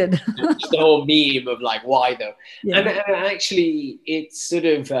 I did. Just the whole meme of like, why though? And, Yeah. and actually, it's sort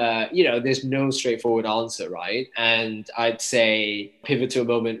of, there's no straightforward answer, right? And I'd say pivotal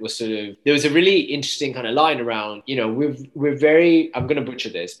moment was sort of, there was a really interesting kind of line around, we're very, I'm going to butcher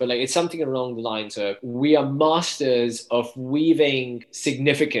this, but like it's something along the lines of, we are masters of weaving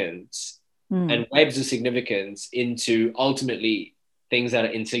significance and webs of significance into ultimately things that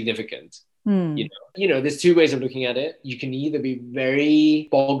are insignificant. There's two ways of looking at it. You can either be very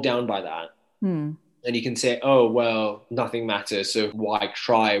bogged down by that, and you can say, oh, well, nothing matters, so why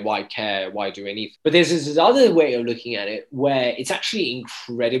try, why care, why do anything? But there's this other way of looking at it where it's actually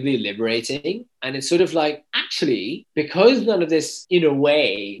incredibly liberating. And it's sort of like, actually, because none of this, in a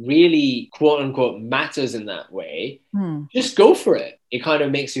way, really, quote unquote, matters in that way, just go for it. It kind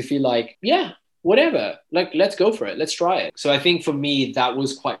of makes you feel like, yeah, whatever, like, let's go for it. Let's try it. So I think for me, that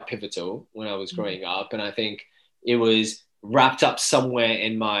was quite pivotal when I was growing up. And I think it was wrapped up somewhere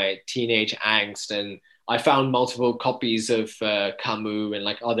in my teenage angst. And I found multiple copies of Camus and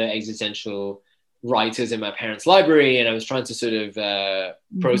like other existential writers in my parents' library. And I was trying to sort of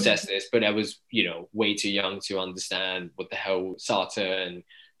process this, but I was, way too young to understand what the hell Sartre and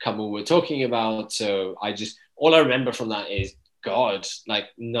Camus were talking about. So all I remember from that is, God, like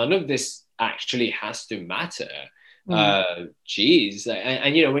none of this actually has to matter. Geez.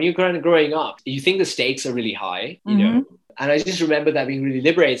 And when you're kind of growing up, you think the stakes are really high, and I just remember that being really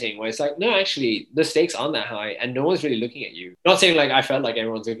liberating, where it's like, no, actually the stakes aren't that high and no one's really looking at you. Not saying like I felt like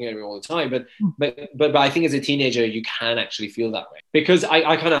everyone's looking at me all the time, but I think as a teenager, you can actually feel that way, because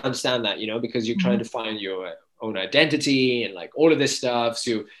I kind of understand that, because you're trying to find your own identity and like all of this stuff.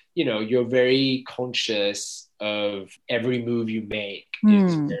 So, you're very conscious of every move you make.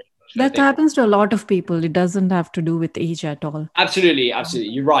 That happens to a lot of people. It doesn't have to do with age at all. Absolutely.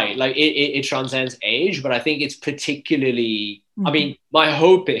 You're right. Like it transcends age, but I think it's particularly, I mean, my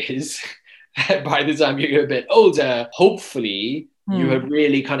hope is that by the time you're a bit older, hopefully you have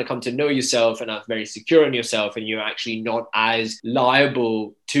really kind of come to know yourself and are very secure in yourself, and you're actually not as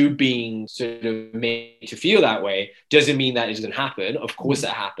liable to being sort of made to feel that way. Doesn't mean that it doesn't happen. Of course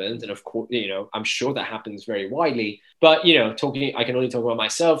that happens. And of course, I'm sure that happens very widely. But, I can only talk about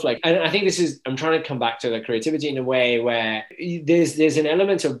myself. Like, and I think I'm trying to come back to the creativity in a way where there's an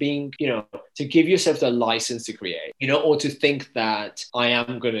element of being, to give yourself the license to create, or to think that I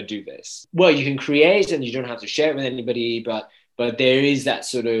am going to do this. Well, you can create and you don't have to share it with anybody, but there is that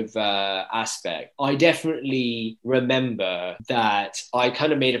sort of aspect. I definitely remember that I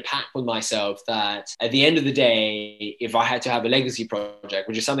kind of made a pact with myself that at the end of the day, if I had to have a legacy project,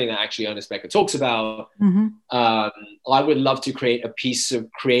 which is something that actually Ernest Becker talks about, I would love to create a piece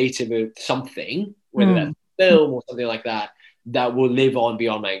of creative something, whether that's film or something like that, that will live on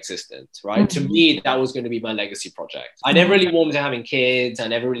beyond my existence, right? To me, that was going to be my legacy project. I never really warmed to having kids. I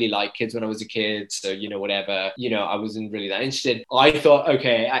never really liked kids when I was a kid. So, whatever, I wasn't really that interested. I thought,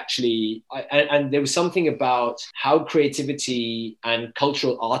 okay, actually, and there was something about how creativity and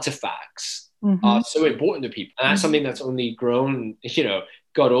cultural artifacts are so important to people. And that's something that's only grown,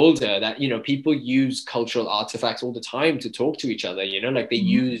 got older, that people use cultural artifacts all the time to talk to each other, like they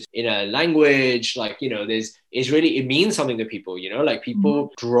use in a language, like it means something to people, like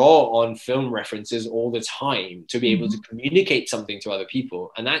people draw on film references all the time to be able to communicate something to other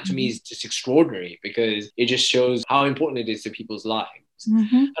people. And that to me is just extraordinary, because it just shows how important it is to people's lives.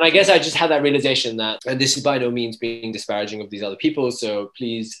 And I guess I just had that realization that, and this is by no means being disparaging of these other people, so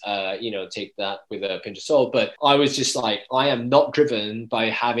please, take that with a pinch of salt. But I was just like, I am not driven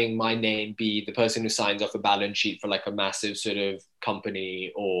by having my name be the person who signs off a balance sheet for like a massive sort of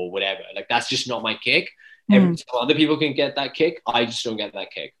company or whatever. Like, that's just not my kick. Other people can get that kick. I just don't get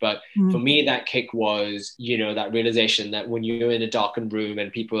that kick. But for me, that kick was, that realization that when you're in a darkened room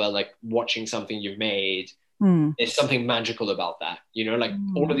and people are like watching something you've made, there's something magical about that, like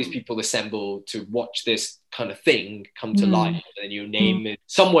all of these people assemble to watch this kind of thing come to life, and your name is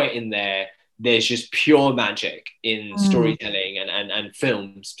somewhere in there. There's just pure magic in storytelling and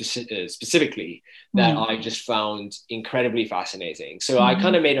film specifically that I just found incredibly fascinating. So I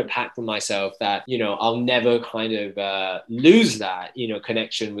kind of made a pact with myself that, I'll never kind of lose that,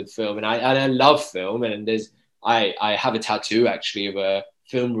 connection with film. And I love film, and I have a tattoo actually of a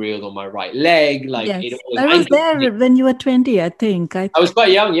film reel on my right leg. Like, yes, I was there when you were 20, I think. I was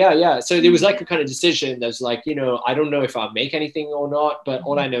quite young. Yeah. So there was like a kind of decision that was like, I don't know if I'll make anything or not, but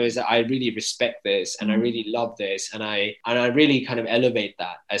all I know is that I really respect this and I really love this. And I really kind of elevate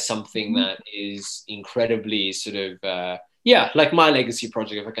that as something that is incredibly sort of yeah, like my legacy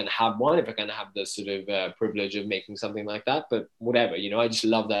project, if I can have one, if I can have the sort of privilege of making something like that, but whatever, I just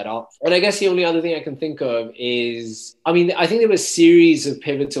love that art. And I guess the only other thing I can think of is, I mean, I think there were a series of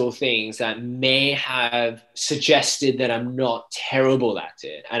pivotal things that may have suggested that I'm not terrible at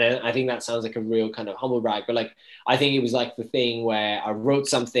it. And I think that sounds like a real kind of humble brag, but like, I think it was like the thing where I wrote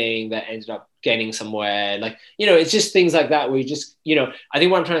something that ended up getting somewhere. Like, it's just things like that where you just, I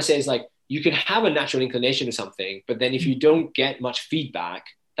think what I'm trying to say is like, you can have a natural inclination to something, but then if you don't get much feedback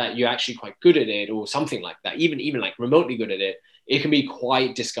that you're actually quite good at it or something like that, even like remotely good at it, it can be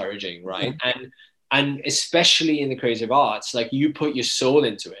quite discouraging, right? Yeah. And especially in the creative arts, like you put your soul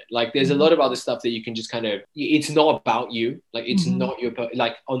into it. Like there's a lot of other stuff that you can just kind of, it's not about you. Like it's not your,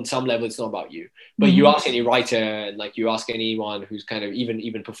 like on some level, it's not about you. But you ask any writer and like you ask anyone who's kind of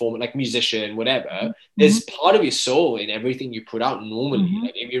even performing, like musician, whatever, there's part of your soul in everything you put out normally,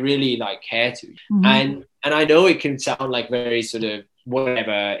 like if you really like care to. And I know it can sound like very sort of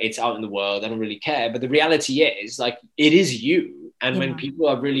whatever, it's out in the world, I don't really care. But the reality is like, it is you. And when people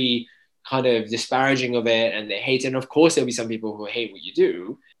are really kind of disparaging of it and they hate it, and of course there'll be some people who hate what you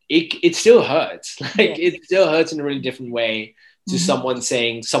do, it still hurts. Like it still hurts in a really different way to someone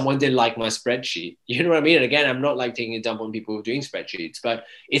saying someone didn't like my spreadsheet. You know what I mean? And again, I'm not like taking a dump on people who are doing spreadsheets, but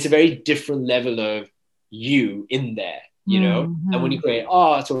it's a very different level of you in there, and when you create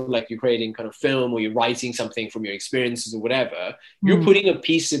art or like you're creating kind of film or you're writing something from your experiences or whatever, you're putting a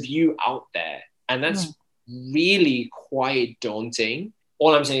piece of you out there, and that's really quite daunting.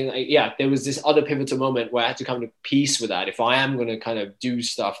 All I'm saying, like, yeah, there was this other pivotal moment where I had to come to peace with that. If I am going to kind of do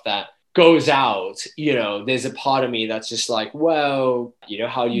stuff that goes out, there's a part of me that's just like, well,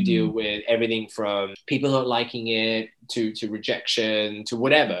 how do you deal with everything from people not liking it to rejection to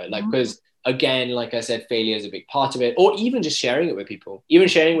whatever, like, because again, like I said, failure is a big part of it, or even just sharing it with people,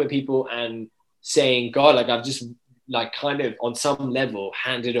 and saying, God, like I've just like kind of on some level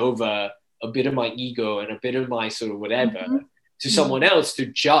handed over a bit of my ego and a bit of my sort of whatever to someone else to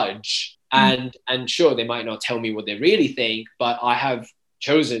judge. And sure, they might not tell me what they really think, but I have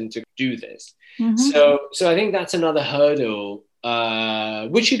chosen to do this. So I think that's another hurdle,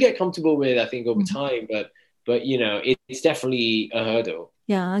 which you get comfortable with, I think, over time, but it's definitely a hurdle.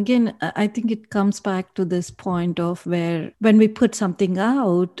 Yeah, again, I think it comes back to this point of where when we put something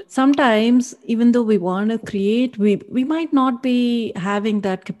out, sometimes even though we want to create, we might not be having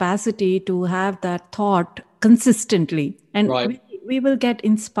that capacity to have that thought consistently. And we will get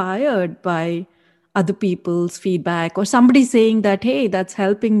inspired by other people's feedback or somebody saying that, hey, that's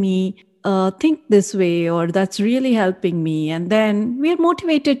helping me think this way, or that's really helping me. And then we are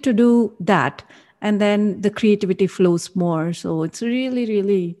motivated to do that. And then the creativity flows more. So it's really,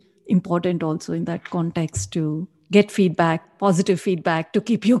 really important also in that context to get feedback, positive feedback to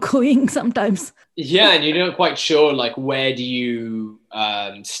keep you going sometimes. Yeah, and you're not quite sure, like, where do you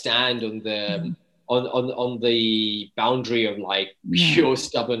stand on the on the boundary of like pure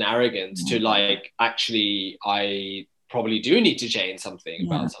stubborn arrogance to like, actually, I probably do need to change something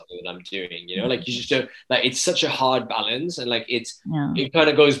about something that I'm doing, like you just don't, like, it's such a hard balance. And like, it kind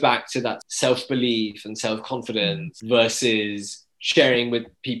of goes back to that self-belief and self-confidence versus sharing with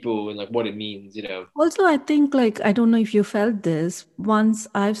people and like what it means, Also, I think, like, I don't know if you felt this, once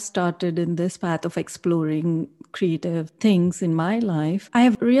I've started in this path of exploring creative things in my life, I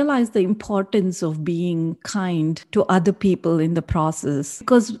have realized the importance of being kind to other people in the process.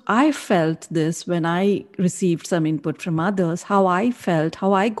 Because I felt this when I received some input from others, how I felt,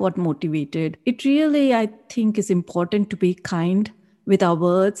 how I got motivated. It really, I think, is important to be kind with our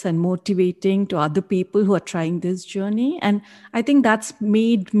words and motivating to other people who are trying this journey. And I think that's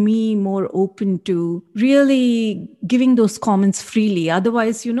made me more open to really giving those comments freely.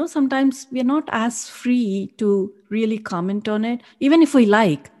 Otherwise, sometimes we're not as free to really comment on it. Even if we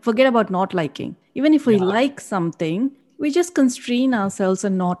forget about not liking. Even if we like something, we just constrain ourselves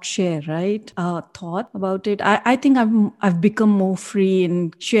and not share, right? Our thought about it. I think I've become more free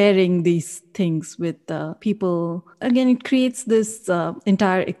in sharing these things with people. Again, it creates this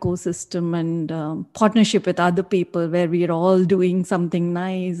entire ecosystem and partnership with other people where we are all doing something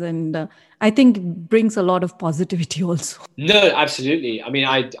nice. And I think it brings a lot of positivity also. No, absolutely. I mean,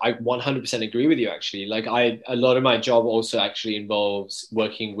 I 100% agree with you, actually. Like, a lot of my job also actually involves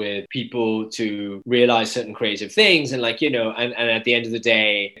working with people to realize certain creative things. And like, and at the end of the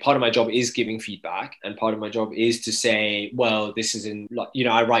day, part of my job is giving feedback. And part of my job is to say, well, this is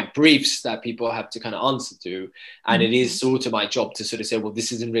I write briefs that people have to kind of answer to. And it is sort of my job to sort of say, well,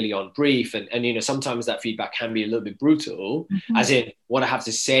 this isn't really on brief. And sometimes that feedback can be a little bit brutal, as in what I have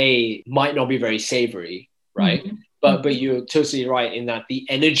to say might not be very savory, right? But you're totally right in that the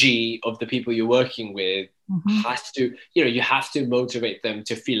energy of the people you're working with has to, you have to motivate them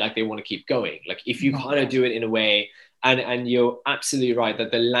to feel like they want to keep going. Like if you kind of do it in a way, and you're absolutely right that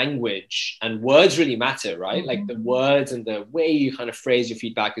the language and words really matter, right? Like the words and the way you kind of phrase your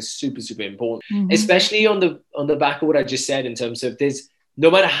feedback is super, super important, especially on the back of what I just said, in terms of there's, no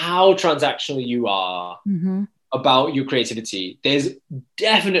matter how transactional you are about your creativity, there's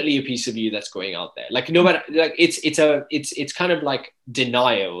definitely a piece of you that's going out there. Like no matter, like it's kind of like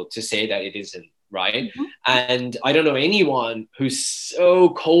denial to say that it isn't, right? And I don't know anyone who's so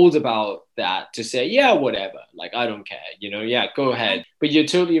cold about that to say, yeah, whatever, like I don't care, yeah, go ahead. But you're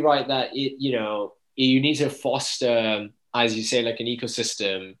totally right that you need to foster, as you say, like an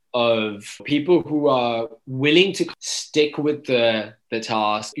ecosystem of people who are willing to stick with the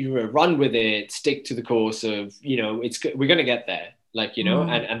task, run with it, stick to the course of, we're going to get there. Like,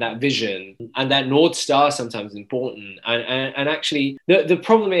 and that vision and that North Star sometimes important. And actually the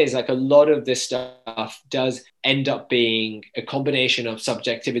problem is, like, a lot of this stuff does end up being a combination of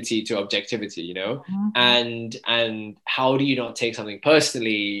subjectivity to objectivity, and how do you not take something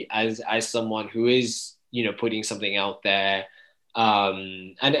personally as someone who is, putting something out there.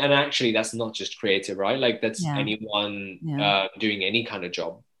 And actually that's not just creative, right? Like that's anyone doing any kind of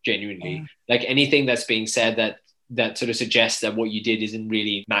job, genuinely. Like anything that's being said that sort of suggests that what you did isn't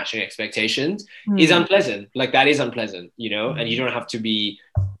really matching expectations is unpleasant. Like that is unpleasant, and you don't have to be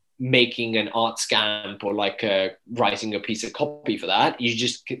making an art scamp or like writing a piece of copy for that.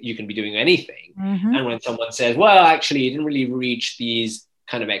 You can be doing anything. And when someone says, well, actually you didn't really reach these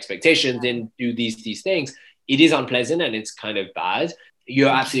kind of expectations, didn't do these things, it is unpleasant and it's kind of bad. You're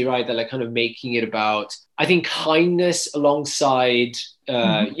absolutely right that, like, kind of making it about, I think, kindness alongside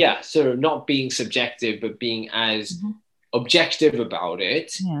sort of not being subjective but being as objective about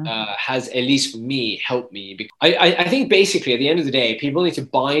it has, at least for me, helped me. Because I think basically at the end of the day, people need to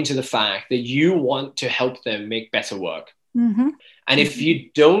buy into the fact that you want to help them make better work. And if you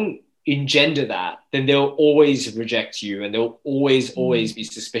don't engender that, then they'll always reject you and they'll always be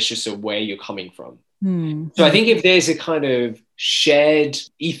suspicious of where you're coming from. So I think if there's a kind of shared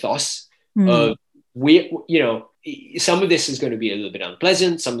ethos of some of this is going to be a little bit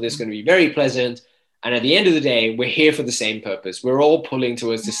unpleasant, some of this is going to be very pleasant, and at the end of the day, we're here for the same purpose. We're all pulling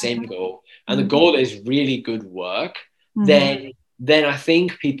towards the same goal, and the goal is really good work. Then I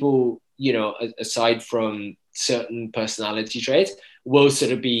think people, aside from certain personality traits, will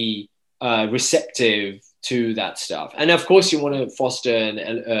sort of be receptive to that stuff. And of course, you want to foster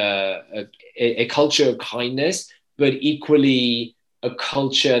a culture of kindness, but equally a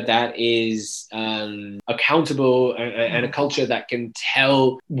culture that is accountable and a culture that can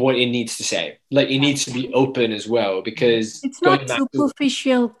tell what it needs to say. Like it needs to be open as well, because it's not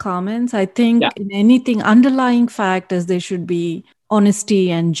superficial comments. I think in anything, underlying fact is there should be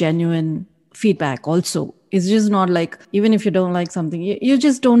honesty and genuine feedback also. It's just not like, even if you don't like something, you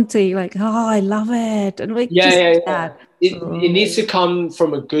just don't say like, oh, I love it. And like, that. It needs to come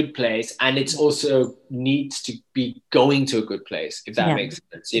from a good place, and it's also needs to be going to a good place, if that makes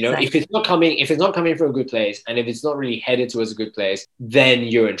sense. Exactly. If it's not coming from a good place, and if it's not really headed towards a good place, then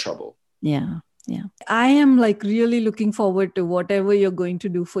you're in trouble. Yeah. I am like really looking forward to whatever you're going to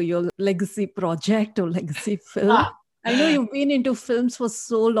do for your legacy project or legacy film. I know you've been into films for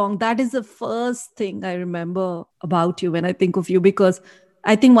so long. That is the first thing I remember about you when I think of you, because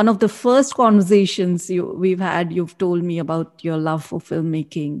I think one of the first conversations we've had, you've told me about your love for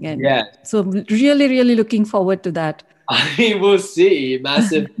filmmaking. And so I'm really, really looking forward to that. I mean, we'll see.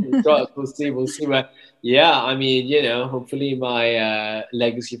 Massive trust. We'll see where. Yeah, I mean, hopefully my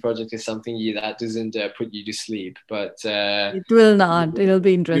legacy project is something that doesn't put you to sleep. But it will not. It'll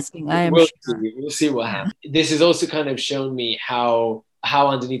be interesting. I am sure. We'll see what happens. This has also kind of shown me how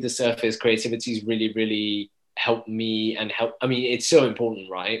underneath the surface creativity is really, really helped me and help. I mean, it's so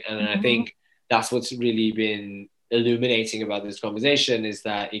important, right? And I think that's what's really been illuminating about this conversation, is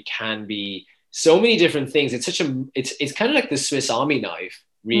that it can be so many different things. It's it's kind of like the Swiss Army knife,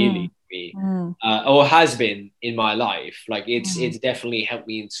 really. Or has been in my life. Like it's definitely helped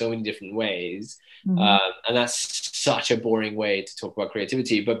me in so many different ways, and that's such a boring way to talk about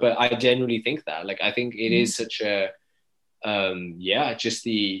creativity, but I genuinely think that, like, I think it is such a just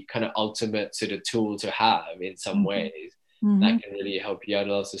the kind of ultimate sort of tool to have in some ways that can really help you out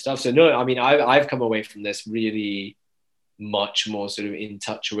a lot of stuff. So no, I mean, I've come away from this really much more sort of in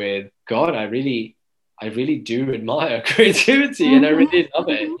touch with God. I really do admire creativity, and I really love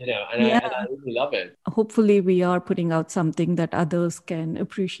it, and I really love it. Hopefully we are putting out something that others can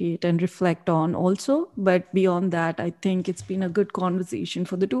appreciate and reflect on also. But beyond that, I think it's been a good conversation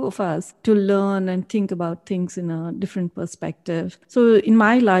for the two of us to learn and think about things in a different perspective. So in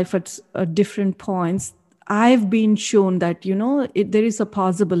my life, at different points, I've been shown that, there is a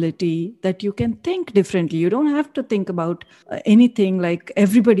possibility that you can think differently. You don't have to think about anything like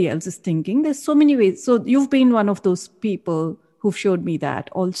everybody else is thinking. There's so many ways. So you've been one of those people who've showed me that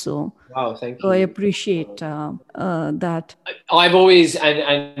also. Wow, thank So I you. appreciate that. I've always,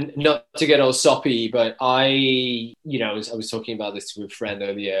 and not to get all soppy, but I was talking about this with a friend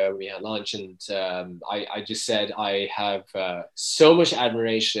earlier. We had lunch, and I just said I have so much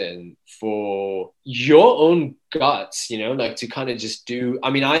admiration for your own guts, like to kind of just do. I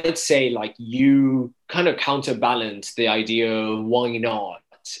mean, I'd say like you kind of counterbalance the idea of why not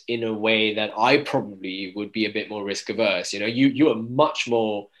in a way that I probably would be a bit more risk averse. You are much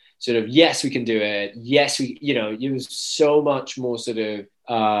more sort of, yes, we can do it. Yes, you was so much more sort of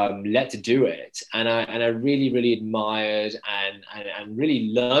let to do it. And I really, really admired and really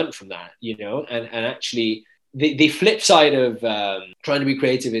learned from that, and actually the flip side of trying to be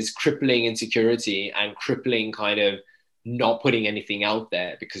creative is crippling insecurity and crippling kind of not putting anything out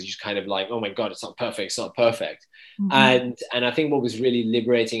there because you're kind of like, oh my God, it's not perfect. Mm-hmm. And I think what was really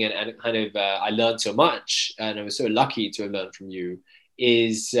liberating and kind of I learned so much, and I was so lucky to have learned from you,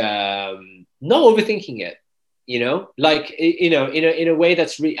 is not overthinking it, like, in a way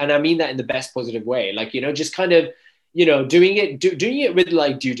that's and I mean that in the best positive way, like, just kind of, doing it with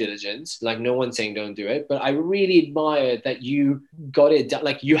like due diligence, like no one's saying don't do it, but I really admired that you got it done,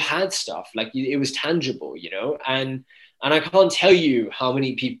 like you had stuff, like it was tangible, and I can't tell you how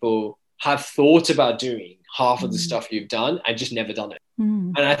many people have thought about doing half of the stuff you've done and just never done it.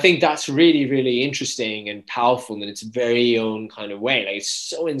 And I think that's really, really interesting and powerful in its very own kind of way. Like, it's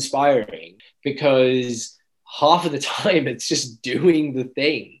so inspiring because half of the time it's just doing the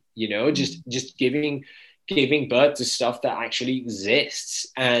thing, just giving birth to stuff that actually exists.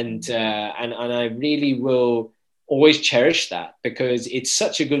 And I really will always cherish that because it's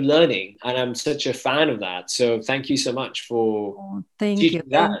such a good learning and I'm such a fan of that. So thank you so much for teaching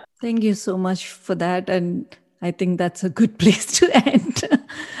that. Thank you so much for that. And I think that's a good place to end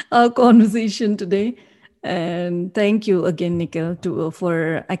our conversation today. And thank you again, Nikhil,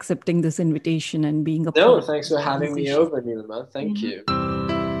 for accepting this invitation and being a part. No, thanks for having me over, Nilima. Thank you.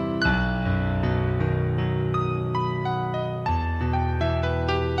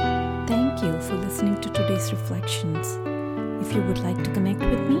 Thank you for listening to today's reflections. If you would like to connect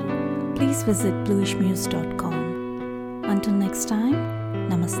with me, please visit bluishmuse.com. Until next time,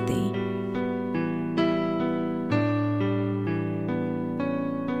 namaste.